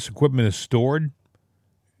lot of this equipment is stored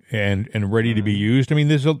and ready to be used. I mean,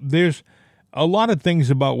 there's a lot of things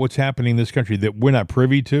about what's happening in this country that we're not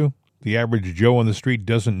privy to. The average Joe on the street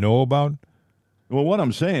doesn't know about. Well, what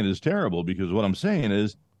I'm saying is terrible because what I'm saying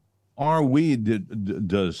is,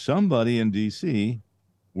 does somebody in D.C.,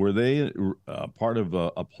 were they part of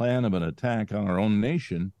a plan of an attack on our own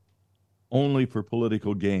nation only for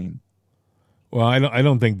political gain? Well, I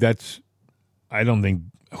don't think,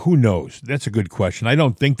 who knows? That's a good question. I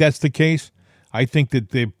don't think that's the case. I think that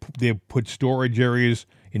they put storage areas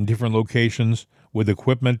in different locations with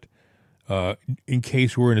equipment in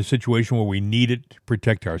case we're in a situation where we need it to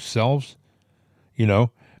protect ourselves, but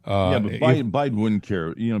Biden wouldn't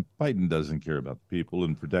care. Biden doesn't care about the people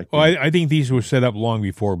and protecting. Well, I think these were set up long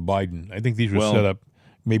before Biden. I think these were set up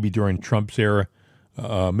maybe during Trump's era,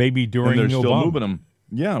 maybe during Obama. And they're still moving them.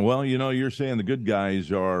 Yeah, well, you're saying the good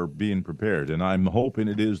guys are being prepared, and I'm hoping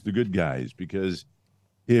it is the good guys because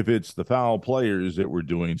if it's the foul players that were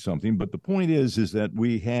doing something, but the point is that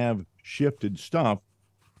we have shifted stuff.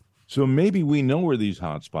 So maybe we know where these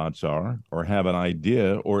hot spots are or have an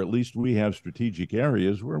idea, or at least we have strategic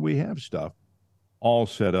areas where we have stuff all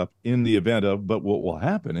set up in the event of, but what will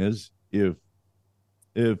happen is if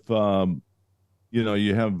you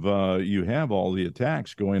have all the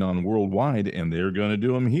attacks going on worldwide and they're going to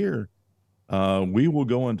do them here, we will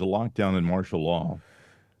go into lockdown and martial law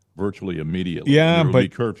virtually immediately. Yeah, but be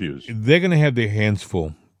curfews. They're going to have their hands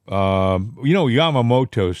full.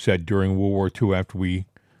 Yamamoto said during World War II after we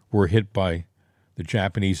were hit by the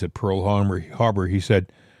Japanese at Pearl Harbor, he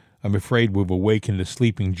said, "I'm afraid we've awakened a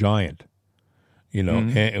sleeping giant,"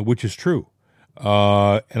 and which is true.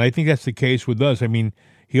 And I think that's the case with us. I mean,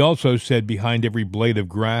 he also said behind every blade of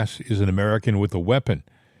grass is an American with a weapon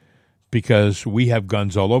because we have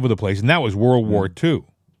guns all over the place. And that was World War II.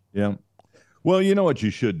 Yeah. Well, you know what you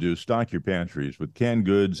should do? Stock your pantries with canned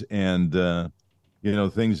goods and,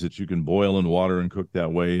 things that you can boil in water and cook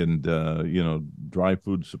that way and, dry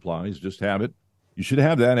food supplies. Just have it. You should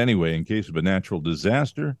have that anyway in case of a natural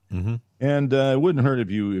disaster. Mm-hmm. And it wouldn't hurt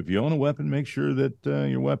if you own a weapon, make sure that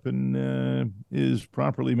your weapon is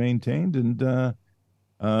properly maintained and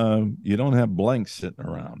you don't have blanks sitting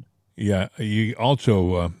around. Yeah. You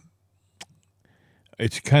also,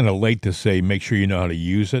 it's kind of late to say make sure you know how to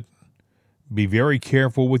use it. Be very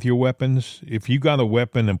careful with your weapons. If you got a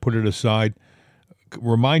weapon and put it aside,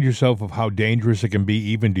 remind yourself of how dangerous it can be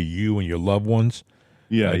even to you and your loved ones.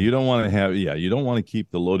 Yeah, you don't want to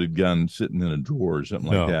keep the loaded gun sitting in a drawer or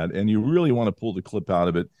something like that. And you really want to pull the clip out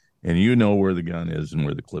of it and you know where the gun is and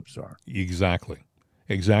where the clips are. Exactly.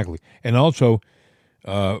 And also,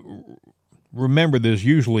 remember there's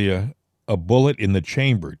usually a bullet in the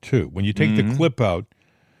chamber too. When you take the clip out,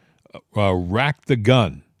 rack the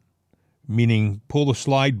gun, meaning pull the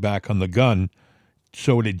slide back on the gun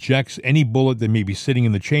so it ejects any bullet that may be sitting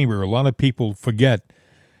in the chamber. A lot of people forget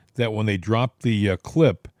that when they drop the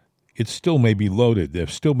clip, it still may be loaded. There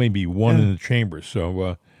still may be one in the chamber.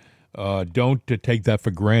 So don't take that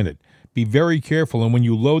for granted. Be very careful. And when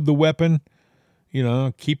you load the weapon,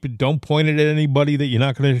 keep it. Don't point it at anybody that you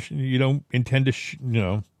don't intend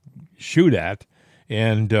to, shoot at.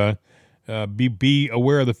 And be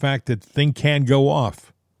aware of the fact that the thing can go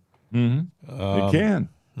off. Mm-hmm. It can.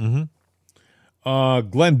 Mm-hmm.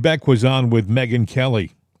 Glenn Beck was on with Megyn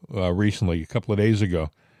Kelly recently, a couple of days ago.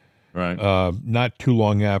 Right. Not too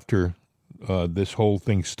long after this whole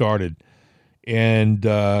thing started. And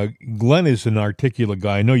Glenn is an articulate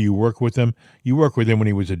guy. I know you work with him. You worked with him when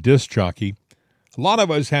he was a disc jockey. A lot of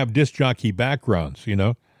us have disc jockey backgrounds,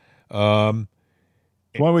 Well,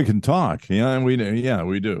 we can talk. Yeah, we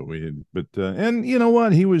do. And you know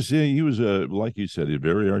what? He was like you said, a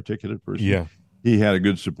very articulate person. Yeah. He had a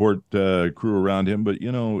good support crew around him. But,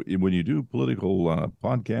 when you do political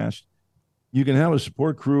podcasts, you can have a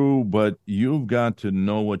support crew, but you've got to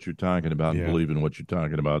know what you're talking about and believe in what you're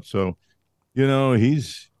talking about. So,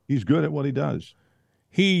 he's good at what he does.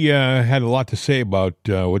 He had a lot to say about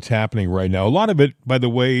what's happening right now. A lot of it, by the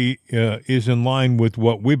way, is in line with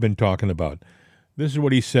what we've been talking about. This is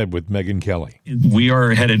what he said with Megyn Kelly. We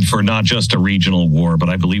are headed for not just a regional war, but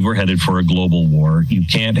I believe we're headed for a global war. You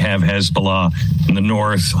can't have Hezbollah in the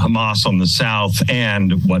north, Hamas on the south,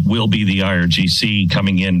 and what will be the IRGC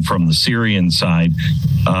coming in from the Syrian side.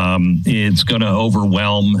 It's going to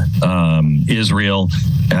overwhelm Israel.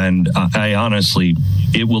 And I honestly,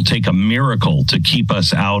 it will take a miracle to keep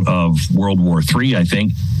us out of World War III, I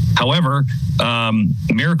think. However,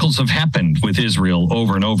 miracles have happened with Israel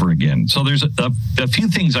over and over again. So there's a few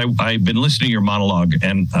things I've been listening to your monologue,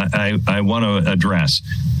 and I want to address.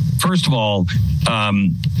 First of all,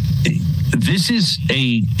 this is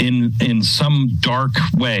in some dark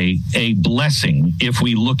way, a blessing if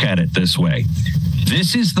we look at it this way.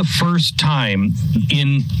 This is the first time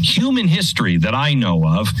in human history that I know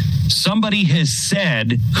of somebody has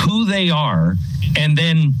said who they are and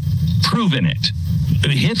then proven it.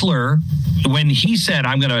 Hitler, when he said,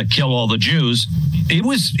 I'm going to kill all the Jews, it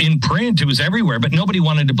was in print, it was everywhere, but nobody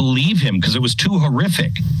wanted to believe him because it was too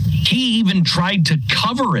horrific. He even tried to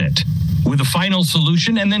cover it with a final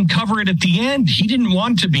solution and then cover it at the end. He didn't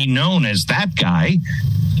want to be known as that guy.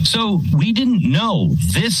 So we didn't know.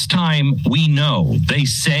 This time we know. They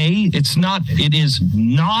say it is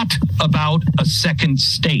not about a second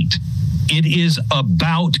state. It is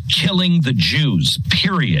about killing the Jews,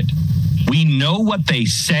 period. We know what they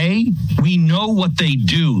say. We know what they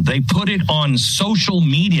do. They put it on social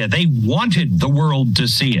media. They wanted the world to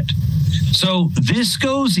see it. So this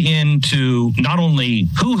goes into not only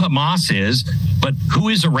who Hamas is, but who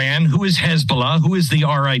is Iran, who is Hezbollah, who is the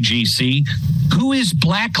RIGC, who is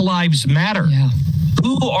Black Lives Matter. Yeah.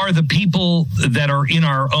 Who are the people that are in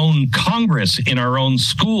our own Congress, in our own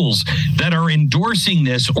schools, that are endorsing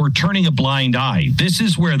this or turning a blind eye? This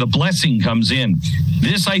is where the blessing comes in.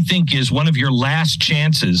 This, I think, is one of your last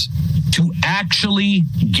chances to actually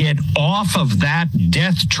get off of that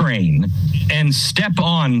death train and step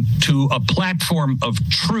on to a platform of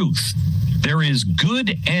truth. There is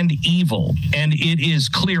good and evil, and it is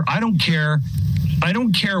clear. I don't care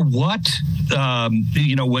what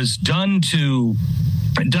was done to,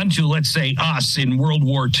 let's say, us in World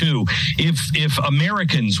War II. If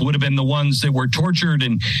Americans would have been the ones that were tortured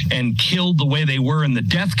and killed the way they were in the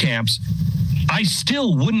death camps, I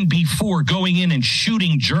still wouldn't be for going in and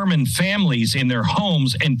shooting German families in their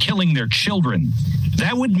homes and killing their children.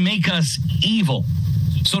 That would make us evil.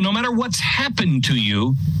 So no matter what's happened to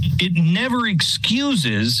you, it never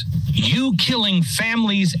excuses you killing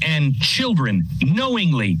families and children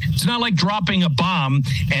knowingly. It's not like dropping a bomb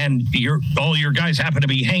and all your guys happen to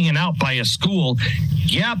be hanging out by a school.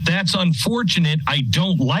 Yep, that's unfortunate. I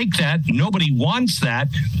don't like that. Nobody wants that,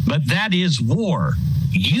 but that is war.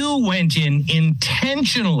 You went in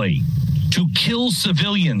intentionally to kill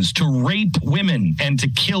civilians, to rape women, and to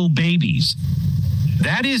kill babies.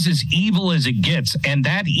 That is as evil as it gets. And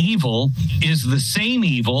that evil is the same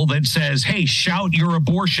evil that says, hey, shout your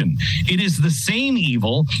abortion. It is the same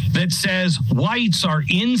evil that says whites are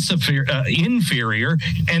inferior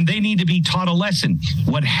and they need to be taught a lesson.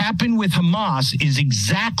 What happened with Hamas is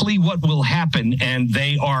exactly what will happen. And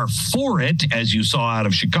they are for it, as you saw out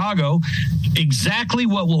of Chicago, exactly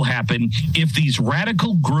what will happen if these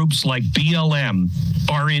radical groups like BLM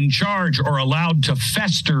are in charge or allowed to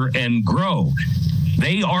fester and grow.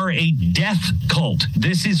 They are a death cult.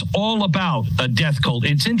 This is all about a death cult.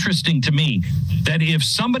 It's interesting to me that if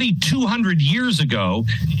somebody 200 years ago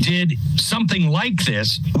did something like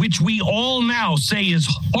this, which we all now say is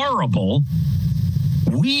horrible,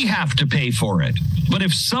 we have to pay for it. But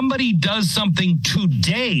if somebody does something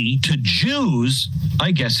today to Jews,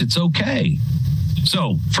 I guess it's okay.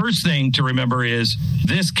 So first thing to remember is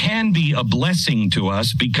this can be a blessing to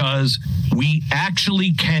us because we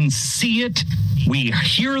actually can see it. We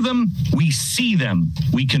hear them. We see them.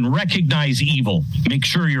 We can recognize evil. Make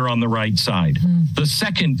sure you're on the right side. The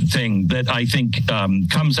second thing that I think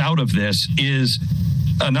comes out of this is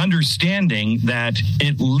an understanding that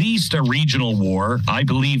at least a regional war, I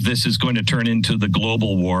believe this is going to turn into the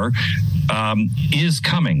global war, is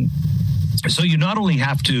coming. So you not only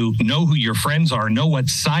have to know who your friends are, know what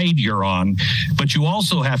side you're on, but you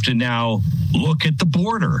also have to now look at the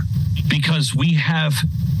border because we have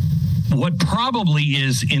what probably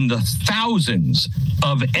is in the thousands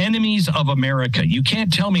of enemies of America. You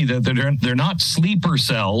can't tell me that they're not sleeper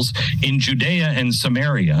cells in Judea and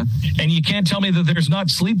Samaria, and you can't tell me that there's not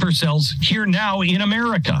sleeper cells here now in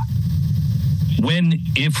America.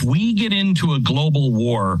 If we get into a global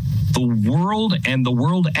war, the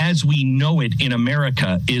world as we know it in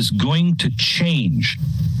America is going to change.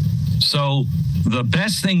 So the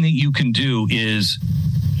best thing that you can do is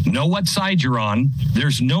know what side you're on.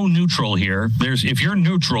 There's no neutral here. If you're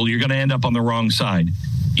neutral, you're going to end up on the wrong side.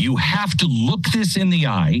 You have to look this in the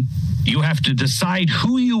eye. You have to decide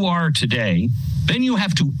who you are today. then you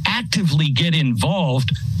have to actively get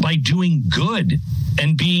involved by doing good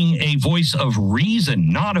and being a voice of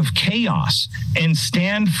reason, not of chaos, and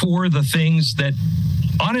stand for the things that,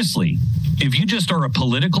 honestly, if you just are a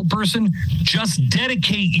political person, just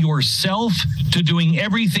dedicate yourself to doing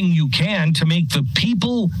everything you can to make the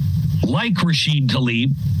people like Rashid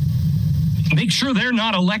Tlaib, make sure they're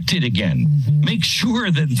not elected again. Make sure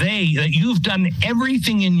that you've done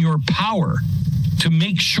everything in your power to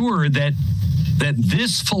make sure that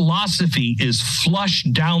this philosophy is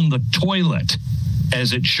flushed down the toilet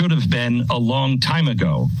as it should have been a long time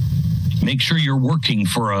ago. Make sure you're working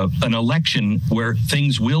for an election where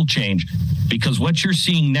things will change, because what you're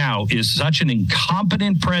seeing now is such an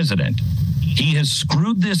incompetent president. He has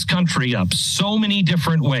screwed this country up so many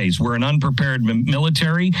different ways. We're an unprepared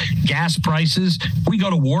military. Gas prices, if we go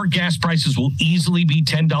to war, gas prices will easily be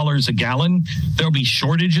 $10 a gallon. There'll be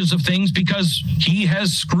shortages of things because he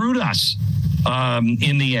has screwed us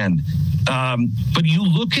in the end. But you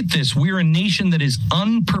look at this, we're a nation that is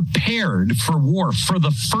unprepared for war for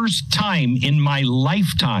the first time in my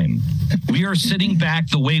lifetime. We are sitting back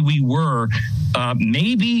the way we were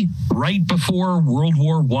maybe right before World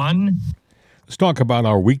War I. Let's talk about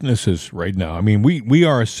our weaknesses right now. I mean, we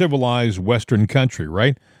are a civilized Western country,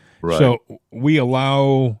 right? Right. So we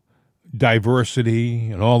allow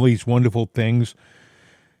diversity and all these wonderful things.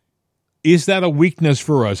 Is that a weakness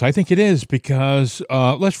for us? I think it is, because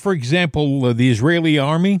let's, for example, the Israeli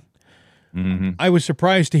army. Mm-hmm. I was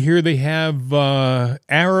surprised to hear they have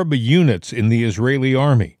Arab units in the Israeli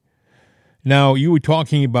army. Now, you were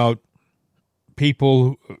talking about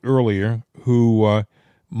people earlier who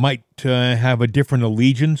might have a different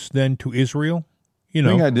allegiance than to Israel. You know,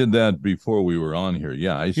 I think I did that before we were on here.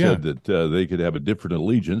 Yeah, I said that they could have a different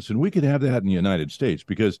allegiance, and we could have that in the United States,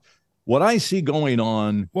 because what I see going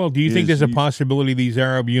on... Well, do you think there's a possibility these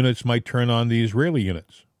Arab units might turn on the Israeli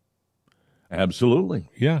units? Absolutely.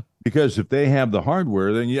 Yeah. Because if they have the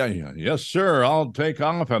hardware, then yes, sir, I'll take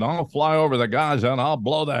off and I'll fly over the Gaza and I'll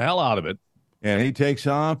blow the hell out of it. And he takes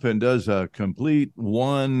off and does a complete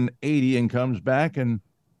 180 and comes back and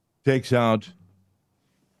takes out,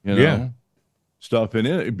 stuff in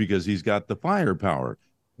it, because he's got the firepower.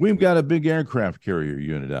 We've got a big aircraft carrier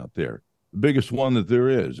unit out there, the biggest one that there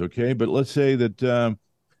is, okay? But let's say that,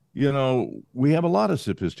 we have a lot of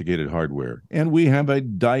sophisticated hardware, and we have a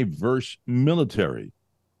diverse military.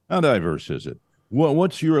 How diverse is it? Well,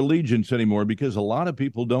 what's your allegiance anymore? Because a lot of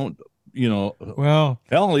people don't, well,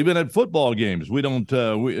 hell, even at football games, we don't,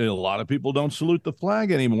 a lot of people don't salute the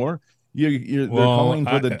flag anymore. They're calling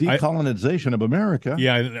for the decolonization of America.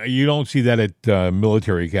 Yeah, you don't see that at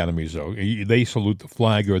military academies, though. They salute the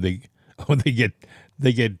flag, or they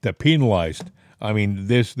get penalized. I mean,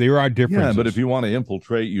 there are differences. Yeah, but if you want to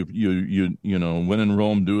infiltrate, you when in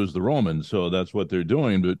Rome, do as the Romans. So that's what they're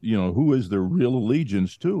doing. But who is their real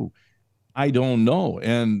allegiance to? I don't know.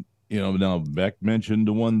 And now Beck mentioned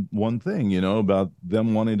one thing, about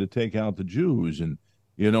them wanting to take out the Jews and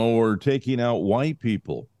or taking out white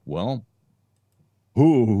people. Well,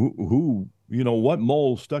 who what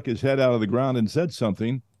mole stuck his head out of the ground and said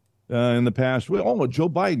something in the past? Well, Joe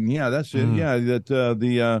Biden. Yeah, that's it. Yeah, that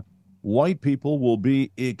the white people will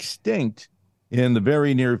be extinct in the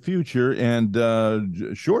very near future,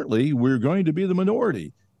 and shortly we're going to be the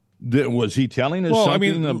minority. Was he telling us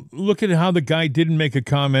something? I mean, look at how the guy didn't make a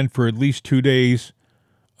comment for at least 2 days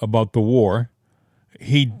about the war.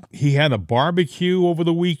 He had a barbecue over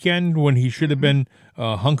the weekend when he should have been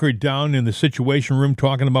hunkered down in the Situation Room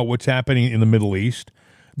talking about what's happening in the Middle East.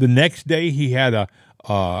 The next day he had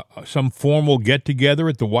some formal get-together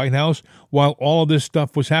at the White House while all of this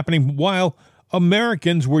stuff was happening, while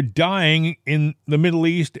Americans were dying in the Middle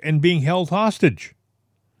East and being held hostage.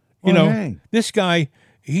 This guy,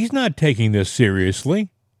 he's not taking this seriously.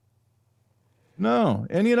 No.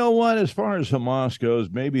 And you know what? As far as Hamas goes,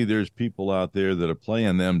 maybe there's people out there that are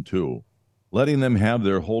playing them too, letting them have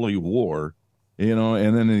their holy war, and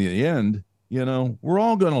then in the end, we're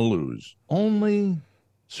all going to lose. Only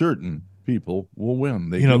certain people will win.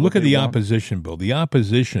 Look at the opposition, Bill. The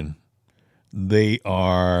opposition, they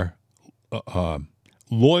are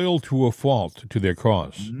loyal to a fault to their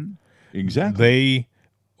cause. Mm-hmm. Exactly.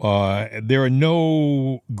 There are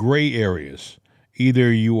no gray areas.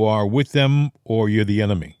 Either you are with them or you're the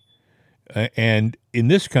enemy. And in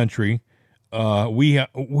this country,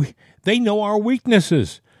 they know our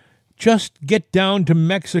weaknesses. Just get down to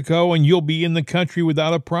Mexico and you'll be in the country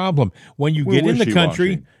without a problem. When you get in the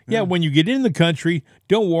country, when you get in the country,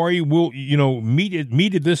 don't worry. We'll meet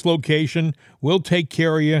at this location. We'll take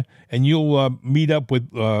care of you, and you'll meet up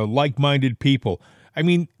with like-minded people. I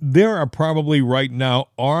mean, there are probably right now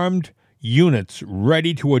armed units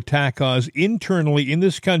ready to attack us internally in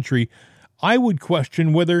this country, I would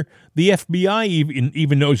question whether the FBI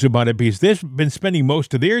even knows about it, because they've been spending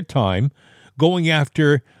most of their time going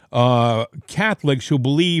after Catholics who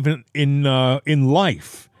believe in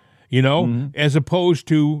life, as opposed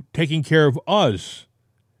to taking care of us.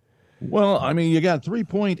 Well, I mean, you got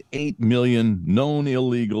 3.8 million known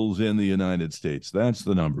illegals in the United States. That's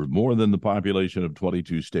the number, more than the population of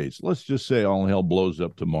 22 states. Let's just say all hell blows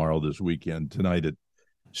up tomorrow, this weekend, tonight,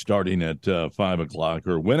 starting at 5 o'clock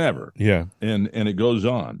or whenever. Yeah. And it goes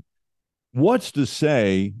on. What's to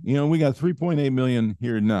say, we got 3.8 million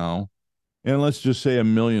here now, and let's just say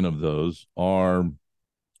 1 million of those are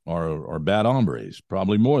bad hombres,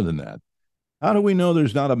 probably more than that. How do we know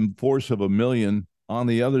there's not a force of 1 million on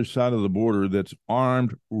the other side of the border that's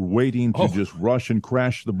armed, waiting to just rush and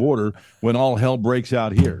crash the border when all hell breaks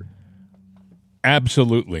out here?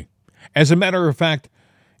 Absolutely. As a matter of fact,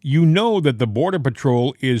 that the Border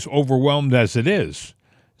Patrol is overwhelmed as it is.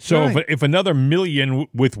 So right. if another 1 million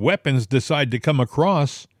with weapons decide to come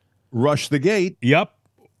across, rush the gate. Yep.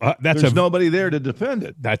 There's nobody there to defend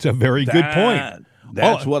it. That's a very good point.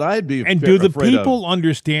 That's what I'd be And do the people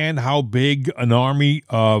understand how big an army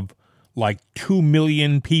of like 2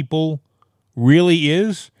 million people really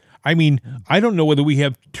is? I mean, I don't know whether we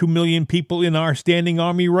have 2 million people in our standing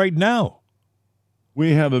army right now.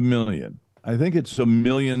 We have 1 million. I think it's 1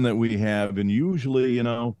 million that we have. And usually,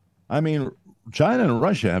 China and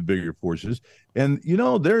Russia have bigger forces. And,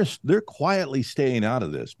 they're quietly staying out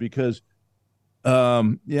of this because,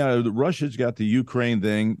 Russia's got the Ukraine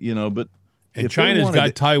thing, but. And China's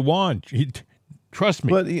got Taiwan. Trust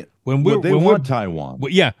me. But when we're Taiwan.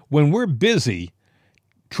 Well, yeah, when we're busy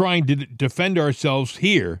trying to defend ourselves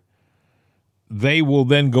here, they will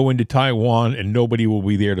then go into Taiwan and nobody will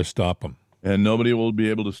be there to stop them. And nobody will be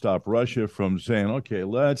able to stop Russia from saying, okay,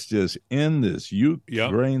 let's just end this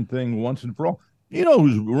Ukraine thing once and for all.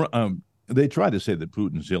 They try to say that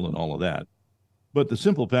Putin's ill and all of that. But the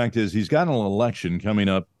simple fact is he's got an election coming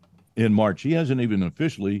up in March. He hasn't even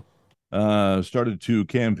officially started to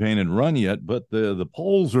campaign and run yet, but the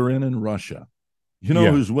polls are in Russia.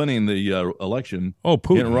 Who's winning the election? Oh,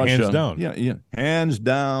 Putin, in Russia. Hands down. Yeah, hands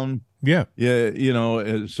down. Yeah.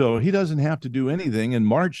 So he doesn't have to do anything. In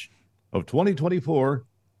March of 2024,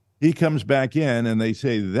 he comes back in, and they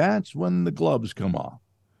say that's when the gloves come off.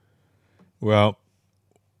 Well,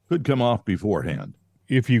 could come off beforehand.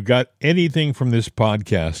 If you got anything from this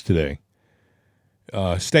podcast today,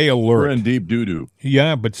 stay alert. We're in deep doo-doo.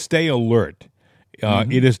 Yeah, but stay alert.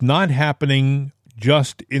 It is not happening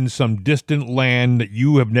just in some distant land that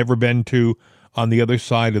you have never been to on the other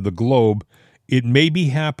side of the globe. It may be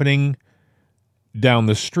happening down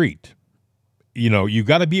the street. You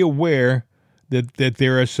got to be aware that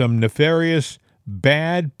there are some nefarious,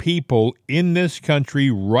 bad people in this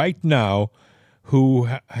country right now who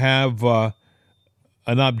have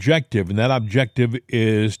an objective, and that objective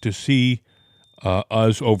is to see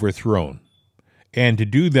us overthrown. And to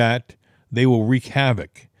do that, they will wreak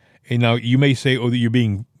havoc. And now you may say, that you're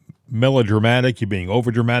being melodramatic, you're being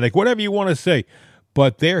overdramatic, whatever you want to say,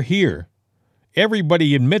 but they're here.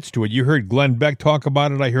 Everybody admits to it. You heard Glenn Beck talk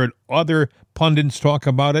about it. I heard other pundits talk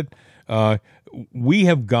about it. We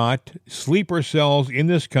have got sleeper cells in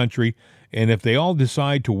this country, and if they all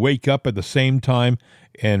decide to wake up at the same time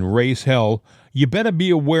and raise hell, you better be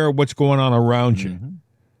aware of what's going on around you.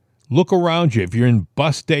 Look around you. If you're in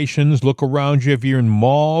bus stations, look around you. If you're in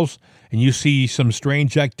malls and you see some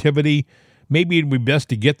strange activity, maybe it'd be best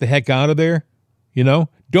to get the heck out of there.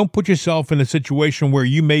 Don't put yourself in a situation where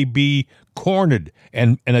you may be cornered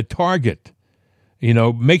and a target.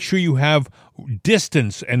 Make sure you have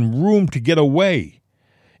distance and room to get away.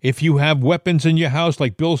 If you have weapons in your house,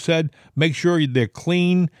 like Bill said, make sure they're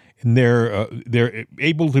clean and they're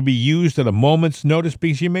able to be used at a moment's notice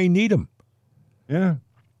because you may need them. Yeah.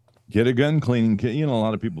 Get a gun cleaning kit. A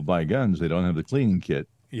lot of people buy guns. They don't have the cleaning kit.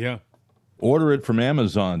 Yeah. Order it from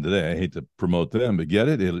Amazon today. I hate to promote them, but get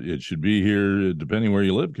it. It should be here, depending where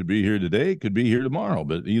you live. Could be here today. Could be here tomorrow.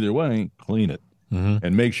 But either way, clean it.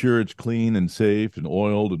 And make sure it's clean and safe and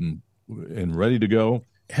oiled and ready to go.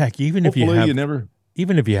 Heck, even if you have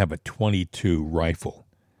a .22 rifle,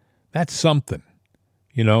 that's something.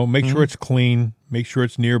 Make sure it's clean. Make sure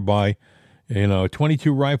it's nearby. A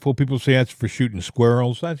 .22 rifle, people say that's for shooting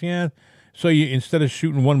squirrels. So instead of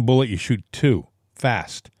shooting one bullet, you shoot two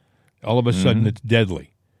fast. All of a sudden, it's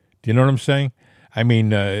deadly. Do you know what I'm saying? I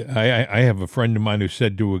mean, I have a friend of mine who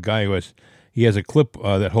said to a guy he has a clip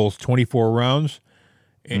that holds 24 rounds,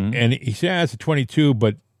 and he said, it's a .22,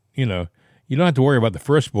 but, you don't have to worry about the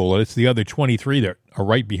first bullet. It's the other 23 that are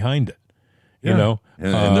right behind it. you know.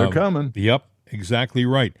 And they're coming. Yep, exactly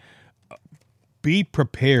right. Be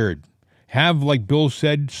prepared. Have, like Bill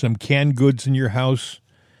said, some canned goods in your house.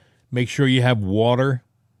 Make sure you have water,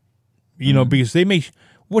 you know, because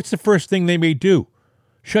what's the first thing they may do?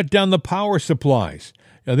 Shut down the power supplies.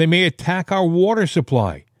 They may attack our water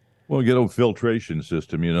supply. Well, get a filtration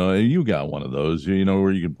system, you know. You got one of those, you know,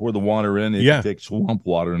 where you can pour the water in. You can take swamp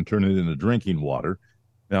water and turn it into drinking water.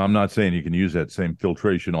 Now, I'm not saying you can use that same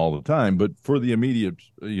filtration all the time, but for the immediate,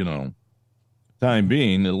 you know, time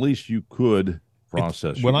being, at least you could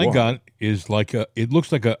process what your water. I got is like it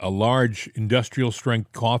looks like a large industrial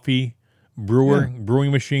strength coffee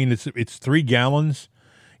brewing machine. It's 3 gallons.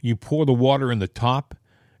 You pour the water in the top,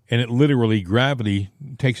 and it literally, gravity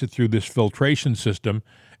takes it through this filtration system,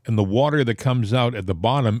 and the water that comes out at the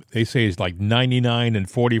bottom, they say, is like 99 and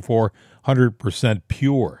 4,400%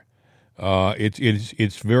 pure.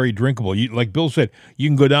 It's very drinkable. Like Bill said, you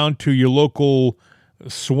can go down to your local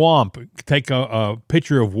swamp, take a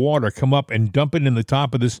pitcher of water, come up and dump it in the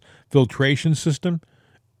top of this filtration system,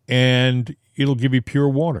 and it'll give you pure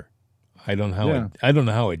water. I don't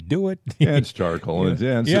know how it do it. It's charcoal. It's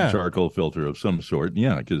a charcoal filter of some sort.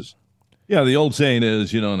 Yeah, because the old saying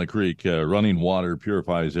is, you know, in the creek, running water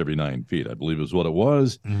purifies every 9 feet, I believe is what it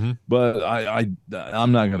was. Mm-hmm. But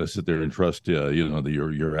I'm not going to sit there and trust, you know,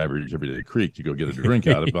 your average everyday creek to go get a drink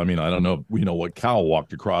out of. I mean, I don't know if we know what cow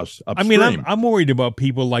walked across upstream. I mean, I'm worried about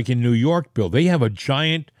people like in New York, Bill. They have a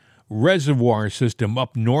giant reservoir system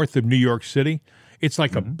up north of New York City. It's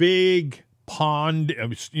like a big pond,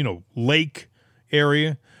 you know, lake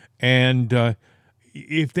area. And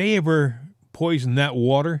if they ever poison that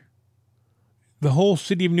water, the whole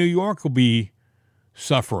city of New York will be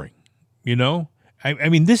suffering, you know? I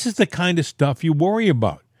mean, this is the kind of stuff you worry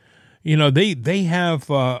about. You know, they have,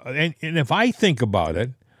 and if I think about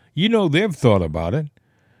it, you know, they've thought about it.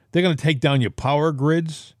 They're going to take down your power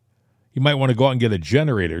grids. You might want to go out and get a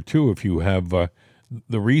generator, too, if you have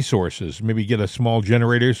the resources. Maybe get a small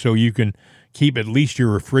generator so you can keep at least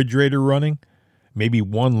your refrigerator running, maybe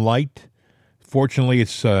one light. Fortunately,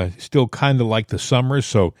 it's still kind of like the summer,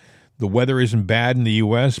 so the weather isn't bad in the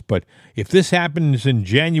U.S., but if this happens in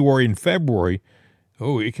January and February,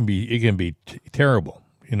 it can be terrible,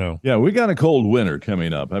 you know. Yeah, we got a cold winter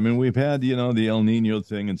coming up. I mean, we've had, you know, the El Nino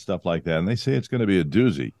thing and stuff like that, and they say it's going to be a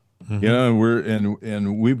doozy. You know,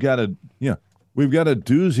 and we've got a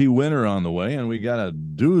doozy winter on the way, and we got a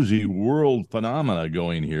doozy world phenomena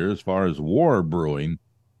going here as far as war brewing.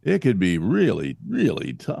 It could be really,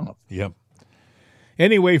 really tough. Yep.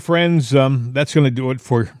 Anyway, friends, that's going to do it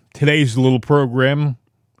for today's little program.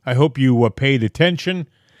 I hope you paid attention.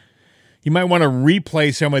 You might want to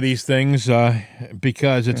replay some of these things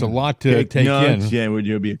because it's a lot to take in. Yeah, would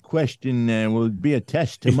you be a question? Will be a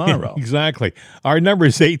test tomorrow. Exactly. Our number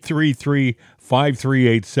is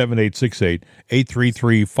 833-538-7868.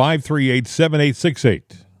 833-538-7868.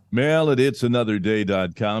 Mail at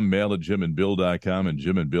itsanotherday.com, mail at jimandbill.com, and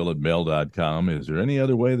jimandbill@mail.com. Is there any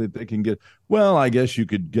other way that they can get? Well, I guess you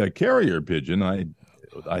could get carrier pigeon. I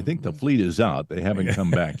think the fleet is out. They haven't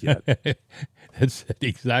come back yet. That's it,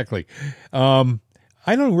 exactly. I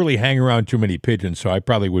don't really hang around too many pigeons, so I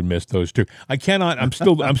probably would miss those too. I cannot. I'm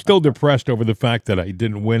still depressed over the fact that I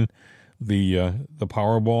didn't win the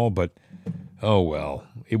Powerball, but oh well.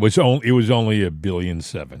 It was only $1.7 billion.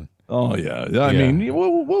 Oh, yeah. I mean,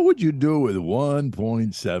 what would you do with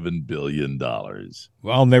 $1.7 billion? Well,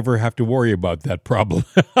 I'll never have to worry about that problem.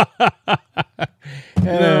 Gosh.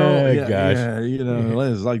 Yeah, you know,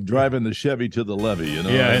 it's like driving the Chevy to the levee, you know?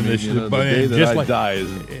 Yeah, the day that I die is...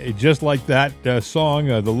 Just like that song,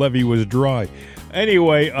 the levee was dry.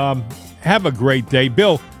 Anyway, have a great day.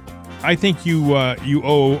 Bill, I think you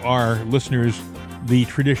owe our listeners the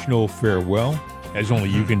traditional farewell, as only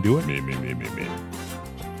you can do it. Me.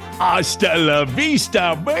 Hasta la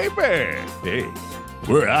vista, baby. Hey,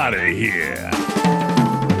 we're out of here.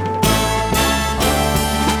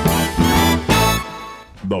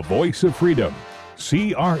 The voice of freedom,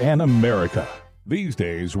 CRN America. These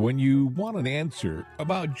days, when you want an answer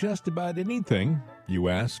about just about anything, you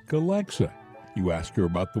ask Alexa. You ask her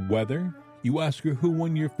about the weather. You ask her who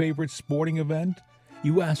won your favorite sporting event.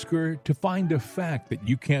 You ask her to find a fact that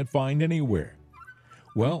you can't find anywhere.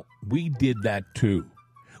 Well, we did that too.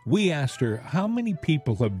 We asked her how many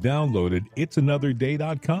people have downloaded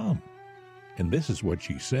itsanotherday.com. And this is what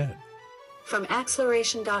she said. From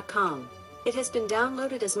acceleration.com, it has been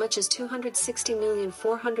downloaded as much as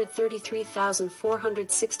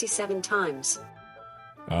 260,433,467 times.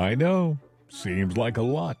 I know. Seems like a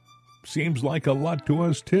lot. Seems like a lot to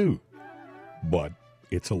us too. But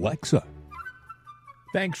it's Alexa.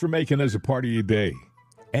 Thanks for making us a part of your day.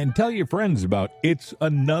 And tell your friends about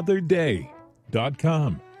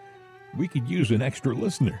itsanotherday.com. We could use an extra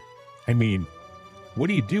listener. I mean, what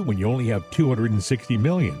do you do when you only have 260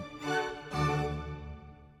 million?